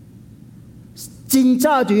 戰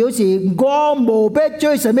爭最好是我無必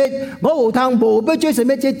追什麼，我無貪無必追什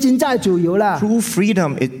麼，這戰爭係最要啦。 True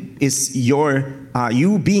freedom is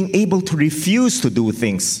you being able to refuse to do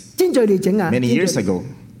things. 戰最嚟整啊 Many years ago,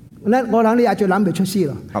 我諗你也最諗未出師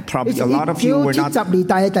咯。 probably a lot of you were not 70年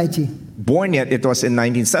代嘅第字， born yet. It was in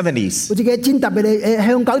 1970s. 好似嘅戰特別嘅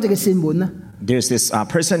香港就嘅扇門啦， There's this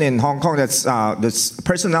person in Hong Kong this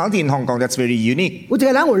personality in Hong Kong that's very unique. 好似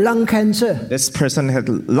嘅人會 lung cancer， This person had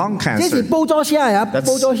lung 這是 cancer. 報咗先啊，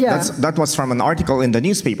報咗先啊， That was from an article in the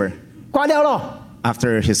newspaper. 掛了咯，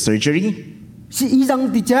 After his surgery, 是醫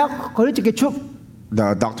生直接佢哋直接出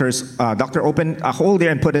the doctor opened a hole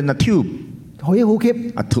there and put in a tube 可以呼吸，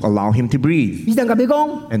 to allow him to breathe. 醫生同你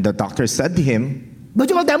講， And the doctor said to him, 冇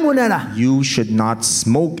咗我頂門啊啦， you should not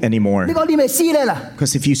smoke anymore. 你講你咪死咧啦，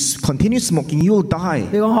 Because if you continue smoking, you will die.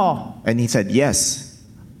 你講嗬， And he said, yes.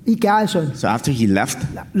 依家信， So after he left,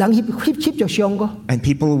 人協着上個， and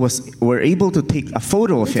people were able to take a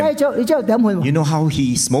photo of 你真係 him. 將你真係頂門 You know how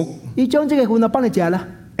he smoked? 你將這個換到幫你食啦。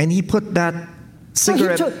 And he put that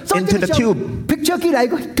cigarette into the tube. picture 機嚟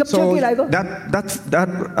個，capture So 機嚟個。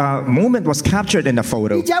 that moment was captured in the 你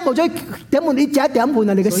photo. 只冇咗點門，你只點盤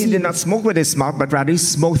啊！你嘅 So he did 事， not smoke with his mouth, but rather he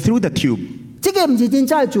smoked through the tube. 這個唔係真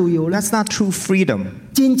正嘅自由啦， That's not true freedom.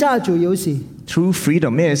 真正嘅自由是 True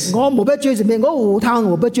freedom is 我冇必追什麼，我無貪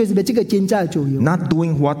我不追什麼，這個真正嘅自由。 not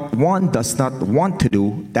doing what one does not want to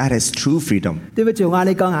do. That is true freedom. 對唔住我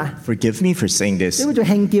你講下， Forgive me for saying 對 this. 唔住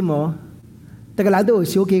輕劍我，大家嚟到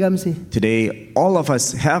小幾咁先。 Today, all of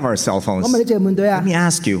us have our cell 我 phones. 問你隻問對啊 Let，me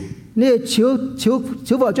ask you, 你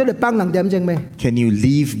小伙仔嚟幫人點證未？ can you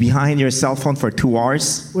leave behind your cell phone for 2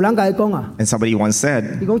 hours? 有人解講啊， And somebody once said,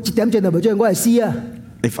 你講一點證就唔追，我係死啊！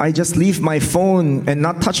 if I just leave my phone and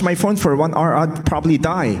not touch my phone for 1 hour, I'd probably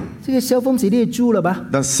die. 這個小風是你嘅主啦吧？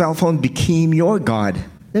 The cell phone became your God.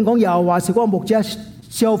 你講耶和華是我牧者，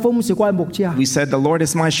小風是我嘅牧者。 We said the Lord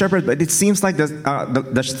is my shepherd, but it seems like the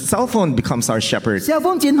cell phone becomes our shepherd. 小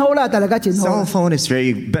風真好啦，大家真好 Cell 啦， phone is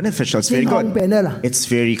very beneficial. It's very 真方 good. 便啦。 It's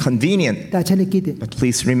very convenient. 但係請你記得， But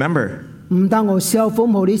please remember, 唔當我小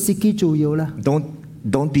風好你失去自由啦。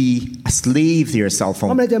 don't be a slave to your cell 我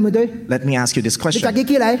phone. 問你隻問對， Let me ask you this 你 question. 自己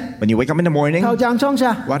起嚟， When you wake up in the morning, 頭像創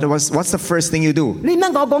啥？ what's the first thing you do? 你唔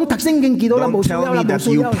能夠講讀聖經見到啦， Don't 冇需 tell 要啦， me 冇 that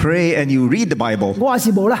需 you 要啦。 pray and you read the Bible, 我話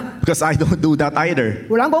是冇啦。 because I don't do that either.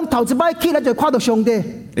 有人講頭一擺起嚟就看到上帝，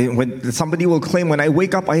 When somebody will claim, when I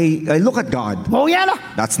wake up, I look at God. 冇嘢啦。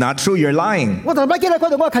 That's not true. You're lying. 我頭一擺起嚟看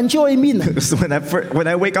到我近處嘅面啊， So when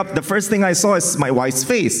I wake up, the first thing I saw is my wife's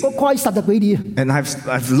face. 我看實就幾年。 And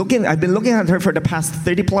I've been looking at her for the past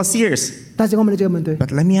 30 plus years. 但是我問你這個問題， But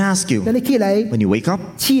let me ask you, 等你起嚟 when you wake up,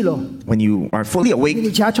 黐咯， when you are fully 你 awake,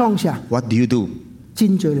 哋車創啥？ what do you do?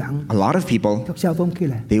 真罪人， A lot of people, 讀小風起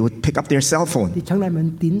嚟， they would pick up their cell phone. 你請嚟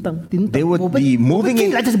問點燈點 They 燈， would be moving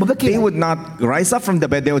起嚟就是冇 in. 起 They 嚟。 would not rise up from the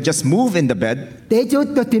bed. They would just move in the bed 第一朝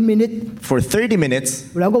就10 minutes， for 30 minutes.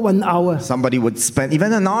 有兩個混淆啊， Somebody would spend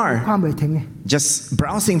even an hour 看未停嘅， just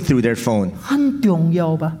browsing through their phone. 很重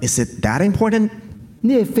要吧？ Is it that important?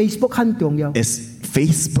 你嘅 Facebook 很重要， Is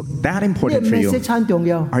Facebook that 你嘅 important for you? message 很重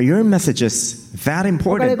要。 Are your messages that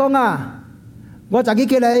我跟你 important? 講啊，我自己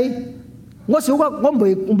起嚟，我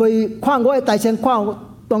唔會看我嘅大聲看，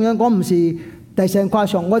當然我唔是大聲看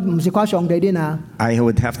上，我唔是看上帝啲啊。 I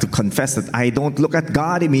would have to confess that I don't look at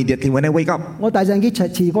God immediately when I wake up. 我大聲去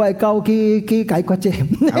持我嘅狗去解決啫。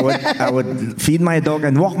 I would feed my dog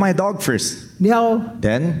and walk my dog first. 然後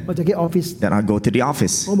Then 我就去 office， I go to the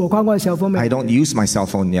office. 我冇看我嘅手機 I 咩？ don't use my cell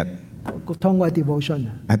phone yet. 我通我嘅 devotion，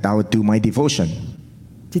 And I would do my devotion.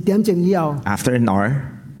 1點鐘以後， After an hour,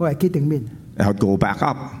 我係去定面。 I would go back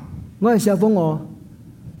up. 我嘅手機我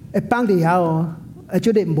放地下我，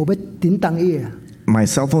叫你冇乜點燈嘢， My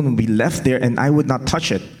cell phone would be left there and I would not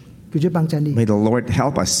touch it. 叫做幫襯你。 May the Lord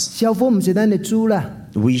help us. 手機唔是咱嘅主啦，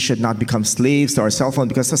 We should not become slaves to our cell phone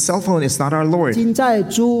because the cell phone is not our Lord. 真正嘅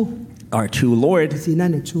主 Our true Lord 是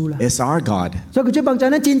咱嘅主啦。 is our God. 所以佢做幫襯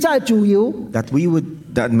咱真正嘅自由， That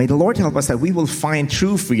may the Lord help us that we will find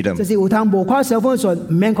true freedom. 就是有通無看手機嘅時候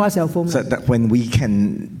唔免看手機 So 啦。 that when we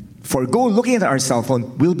can forgo looking at our cell phone,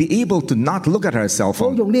 we'll be able to not look at our cell 好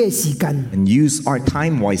phone 用呢個時間。 and use our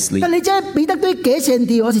time wisely. 但你真係彼得對幾善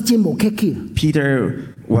啲，我是真無客氣。 Peter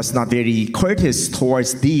was not very courteous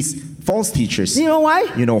towards these false teachers. 你認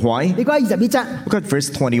為？ You know why? 你講21節， Look at verse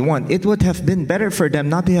 21. It would have been better for them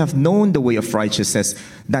not to have known the way of righteousness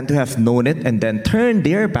than to have known it and then turn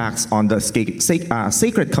their backs on the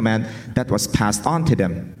sacred command that was passed on to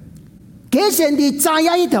them. 幾善啲知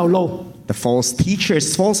影呢條路， The false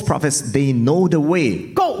teachers, false prophets, they know the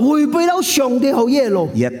way, 各違背咗上帝好嘢路，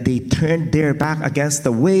 yet they turned their back against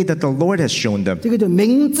the way that the Lord has shown them. 即叫做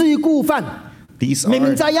明知故犯。 These 明明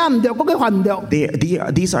are 知影唔對，嗰個犯唔對。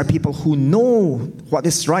 these are people who know what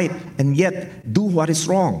is right and yet do what is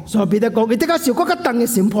wrong. 所以彼得講，佢即刻受嗰個等嘅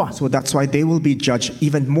審判。 So that's why they will be judged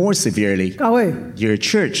even more severely. 教會 Your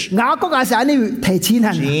church, 雅各也是喺呢提前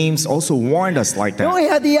行。 James also warned us like 講 that. 起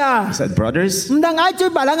一啲啊 He，said, brothers, 唔得嗌追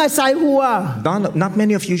白人嘅細戶啊， not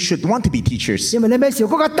many of you should want to be teachers 因為你咩受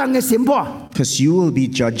嗰個等嘅審判。 because you will be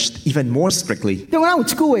judged even more strictly. 中國人有一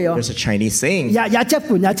句話哦， There's a Chinese saying 也接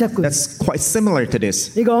管。 that's quite similar to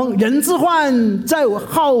this. 你講人之患在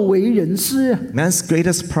好為人師， Man's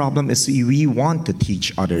greatest problem is we want to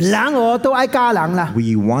teach others. 人我都愛教人啦，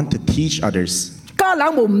 We want to teach others. 教人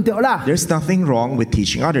冇唔對啦， There's nothing wrong with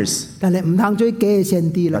teaching others, 但係唔通追幾善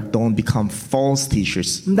啲啦， but don't become false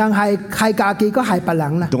teachers. 唔通係家己個係別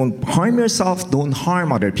人啦。 Don't harm yourself, don't harm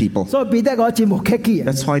other people. 所以彼得個節目客氣啊，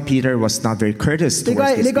 That's why Peter was not very courteous 你 towards 個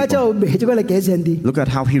these 你個 people. 就未咗你幾善啲。 Look at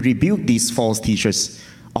how he rebuked these false teachers.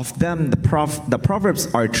 Of them, the proverbs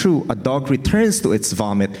are true. A dog returns to its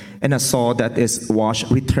vomit, and a sow that is washed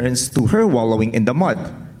returns to her wallowing in the mud.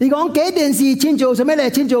 你講幾件事遷做什麼咧？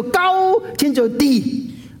遷做狗，遷做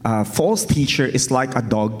地， A false teacher is like a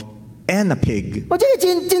dog and a pig. 或者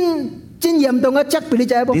真嚴重嘅責備你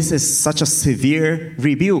就係噃。 This is such a severe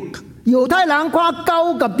rebuke. 猶太人看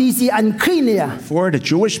狗及豬是 unclean 嘅啊， For the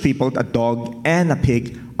Jewish people, a dog and a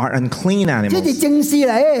pig are unclean 這係 animals. 正事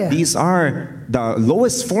嚟嘅。 These are the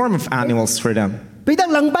lowest form of animals for them. 彼得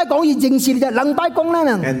兩擺講以正事啫，兩擺講啦。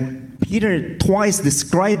 And Peter twice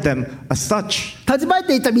described them as such. 頭一擺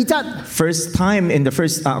第12節， First time in the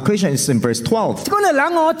first occasion is in verse 12. 講你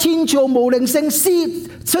人我天朝無靈性，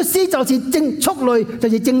出師就是正畜類，就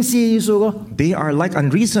是正事意思個。 They are like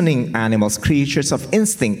unreasoning animals, creatures of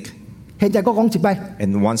instinct. 現在我講一擺，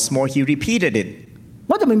 And once more he repeated it.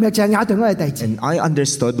 我就明白就係亞當嗰個弟子。 And I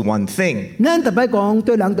understood one thing. 咱特別講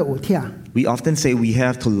對人就有聽， We often say we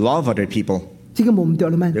have to love other people. 這個冇唔對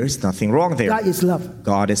啦咩 There's nothing wrong there. ？God is love，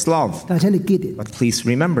 God is love. 但係請你記住， But please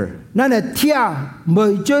remember, 咱係聽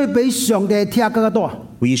未追比上帝聽更加多。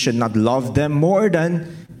 we should not love them more than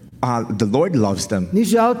the Lord loves them. 你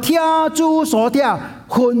需要聽主所聽，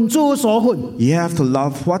恨主所恨。 You have to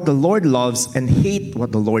love what the Lord loves and hate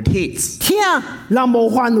what the Lord hates. 聽人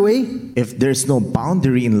無範圍， If there's no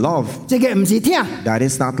boundary in love, 這個唔是聽， that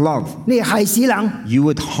is not love. 你害死人， You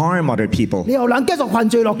would harm other people. 你讓人繼續犯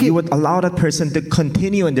罪落去 You。would allow that person to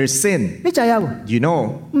continue in their sin. 你知啊？ You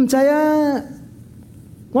know, 唔知啊？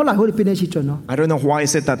我嚟去邊啲時陣咯？ I don't know why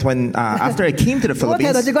is it that when after I came to the 我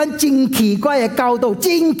聽到 Philippines, 這個真奇怪嘅教導，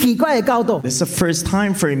真奇怪嘅教導。 this is the first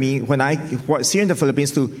time for me when I was here in the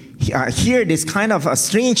Philippines to hear this kind of a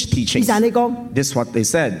strange 以 teaching. 前你講， This is what they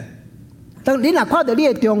said. 當你若看到你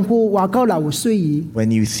嘅丈夫話夠流水兒，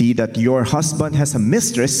 When you see that your husband has a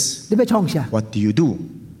mistress, 你要創啥？ what do you do?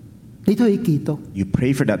 你都去祈禱， You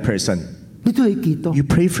pray for that person. 你都去祈禱， You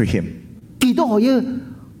pray for him 祈禱可以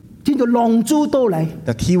叫做浪珠到嚟。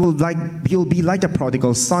 that he'll be like the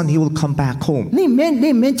prodigal son. He will come back home. 你唔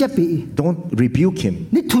免責備， Don't rebuke him.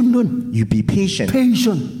 你吞論 You be patient.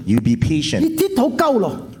 patient， You be patient. 你啲土夠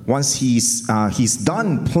咯， Once he's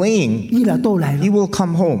done playing, 伊就到嚟 he 咯。 will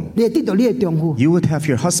come home. 你係得到你嘅丈夫， You would have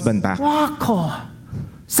your husband back. 哇靠！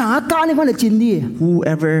三家你講你真理，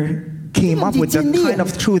 Whoever came up with that kind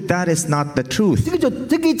of truth, that is not the truth.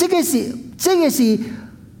 這個是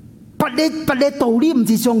不理道理，唔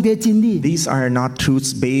是上帝嘅真理。 These are not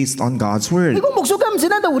truths based on God's 你 word. 講牧師咁唔是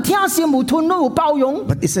咱度有聽善、有吞咯、有包容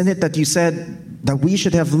But isn't it that you said that we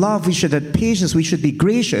should have love, we should have patience, we should be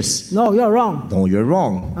gracious? ？No, you're wrong. No, you're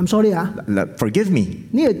wrong. I'm sorry 啊， Forgive me.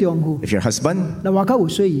 你嘅丈夫 If your husband 嗱話佢有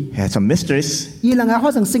需要， has a mistress 而能夠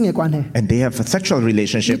發生性嘅關係， and they have a sexual 你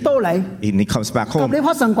relationship 到嚟 and he comes back 同 home 你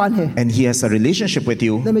發生關係 and he has a relationship with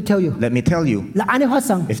you, ，Let me tell you， let me tell you, 嗱啱你發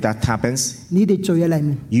生， if that happens, 你哋罪嘅裏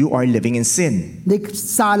面， you are living in sin. 你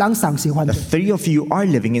三人同時犯 The 罪， three of you are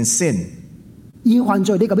living in sin. 而犯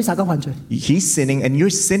罪你咁樣三個犯罪， He's sinning and you're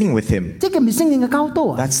sinning with him. 即係唔係聖經嘅教導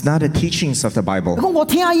啊？ That's not the teachings of the 你 Bible. 講我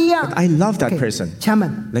聽伊啊 I love that ，OK， person. 請問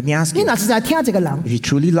Let me ask 你 you, 嗱實在聽這個人， if you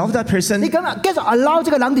truly love that 你 person, 咁啊繼續 allow 這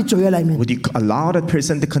個人喺罪嘅裏面， would you allow that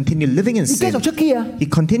person to continue living in 你繼續 sin? 出去啊， He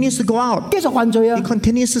continues to go out. 繼續犯罪啊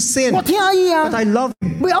He，continues to sin. 我聽伊 But 啊， I love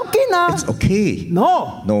him. 唔要緊啊 It's okay.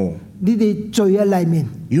 ，no， No, 你哋罪嘅裏面，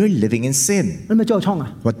 you're living in sin. 你咪做創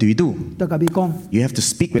啊？ What do you do? 就咁樣講， You have to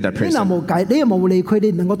speak with that 你若 person. 冇解，你又冇離開，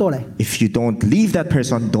你唔能夠多嚟， If you don't leave that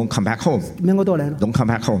person, don't come back home. 唔能夠多嚟咯。 Don't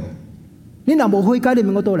come back home. 你若冇去解，你唔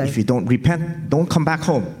能夠多嚟 If，you don't repent, don't come back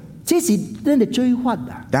home. 這是咱嘅罪法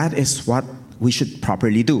啊！ That is what we should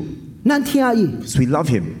properly do. 咱聽伊， Because we love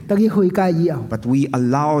him. 等佢去解以後， But we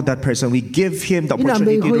allow that person, we give him the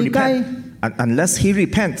opportunity to repent. And unless he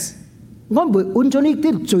repents, 我唔會按咗呢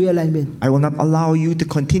啲罪嘅裏面， I will not allow you to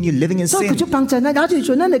continue living in 所以佢 sin. 就幫陣啦，搞住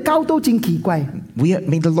做咱嘅教導真奇怪。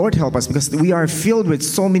 May the Lord help us because we are filled with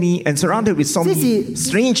so many and surrounded with so 這 many 是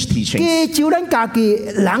strange teachings. 嘅照咱家己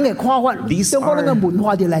人嘅看法， These 中國人嘅文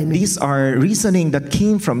化嘅裏面， These are reasoning that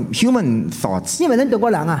came from human thoughts. 因為咱中國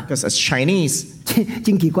人啊， Because as Chinese,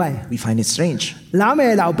 真奇怪， we find it strange. 男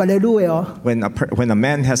嘅留白你擼嘅哦， When a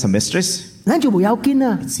man has a mistress, 咱就冇要緊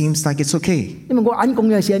啊， it seems like it's okay. 因為我眼公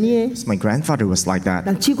嘅係呢， Because my grandfather was like that.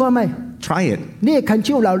 但試過未？ Try it. 你係近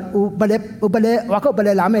朝留有白你話佢有白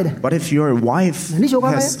你男嘅咧， What if your wife 你做過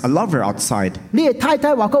咩？ has a lover outside? 你係太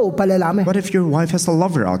太話佢有白你男嘅， What if your wife has a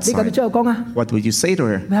lover 你咁樣 outside? 之後講啊， What would you say to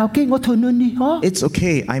her? 唔要緊，我吞論你，哦， It's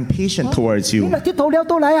okay. I'm patient towards 你 you. 嚟啲到了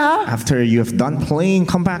都嚟啊， After you have done playing,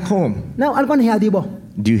 come back home. 嗱，我講你下啲噃，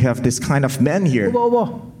 Do you have this kind of men here? 喎，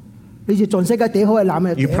你係全世界第好嘅男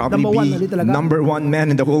嘅 You ，number probably one 啊，你 be 哋嚟講， number one man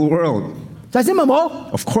in the whole world. 就係先咪冇，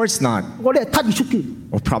 Of course not. 我哋係踢佢出去，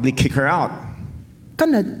 Or probably kick her out. 真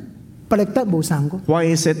係不力得冇成個。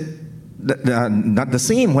 Why is it not the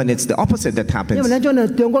same when it's the opposite that 因為 happens? 咧將你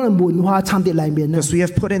中國嘅文化參啲裏面啊， Because we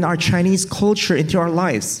have put in our Chinese culture into our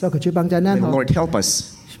lives. 所以佢最幫陣咧 May the 嗬， Lord help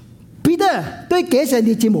us. 彼得對假上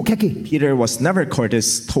帝真無客氣， Peter was never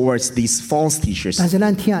courteous towards these false teachers, 但是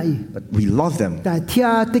咱聽伊， but we love them. 但係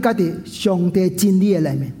聽得家己上帝真理嘅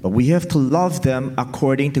裏面， But we have to love them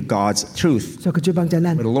according to God's truth. 所以佢最幫助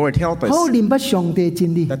咱 May the Lord help 好 us 明白上帝嘅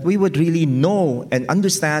真理， that we would really know and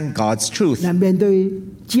understand God's truth, 嚟面對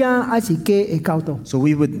真還是假嘅教導， so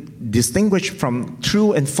we would distinguish from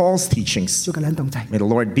true and false teachings. 就跟咱同在。 May the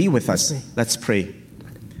Lord be with us. Let's pray.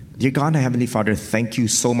 Dear God and Heavenly Father, thank you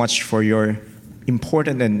so much for your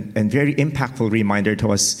important and very impactful reminder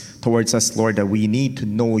towards us, Lord, that we need to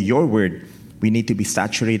know your word. We need to be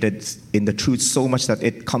saturated in the truth so much that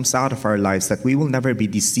it comes out of our lives, that we will never be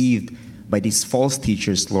deceived by these false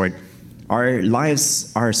teachers, Lord. Our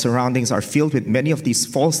lives, our surroundings are filled with many of these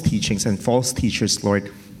false teachings and false teachers,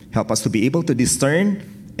 Lord. Help us to be able to discern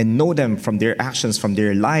and know them from their actions, from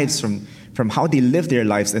their lives, from how they live their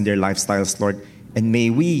lives and their lifestyles, Lord. And may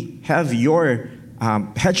we have your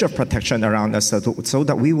hedge of protection around us so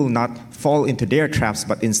that we will not fall into their traps,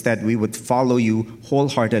 but instead we would follow you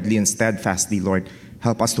wholeheartedly and steadfastly, Lord.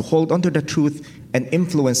 Help us to hold on to the truth and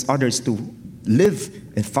influence others to live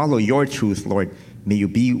and follow your truth, Lord. May you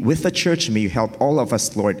be with the church. May you help all of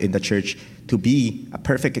us, Lord, in the church to be a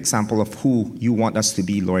perfect example of who you want us to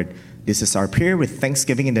be, Lord. This is our prayer with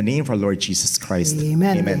thanksgiving in the name of our Lord Jesus Christ.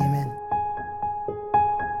 Amen. Amen.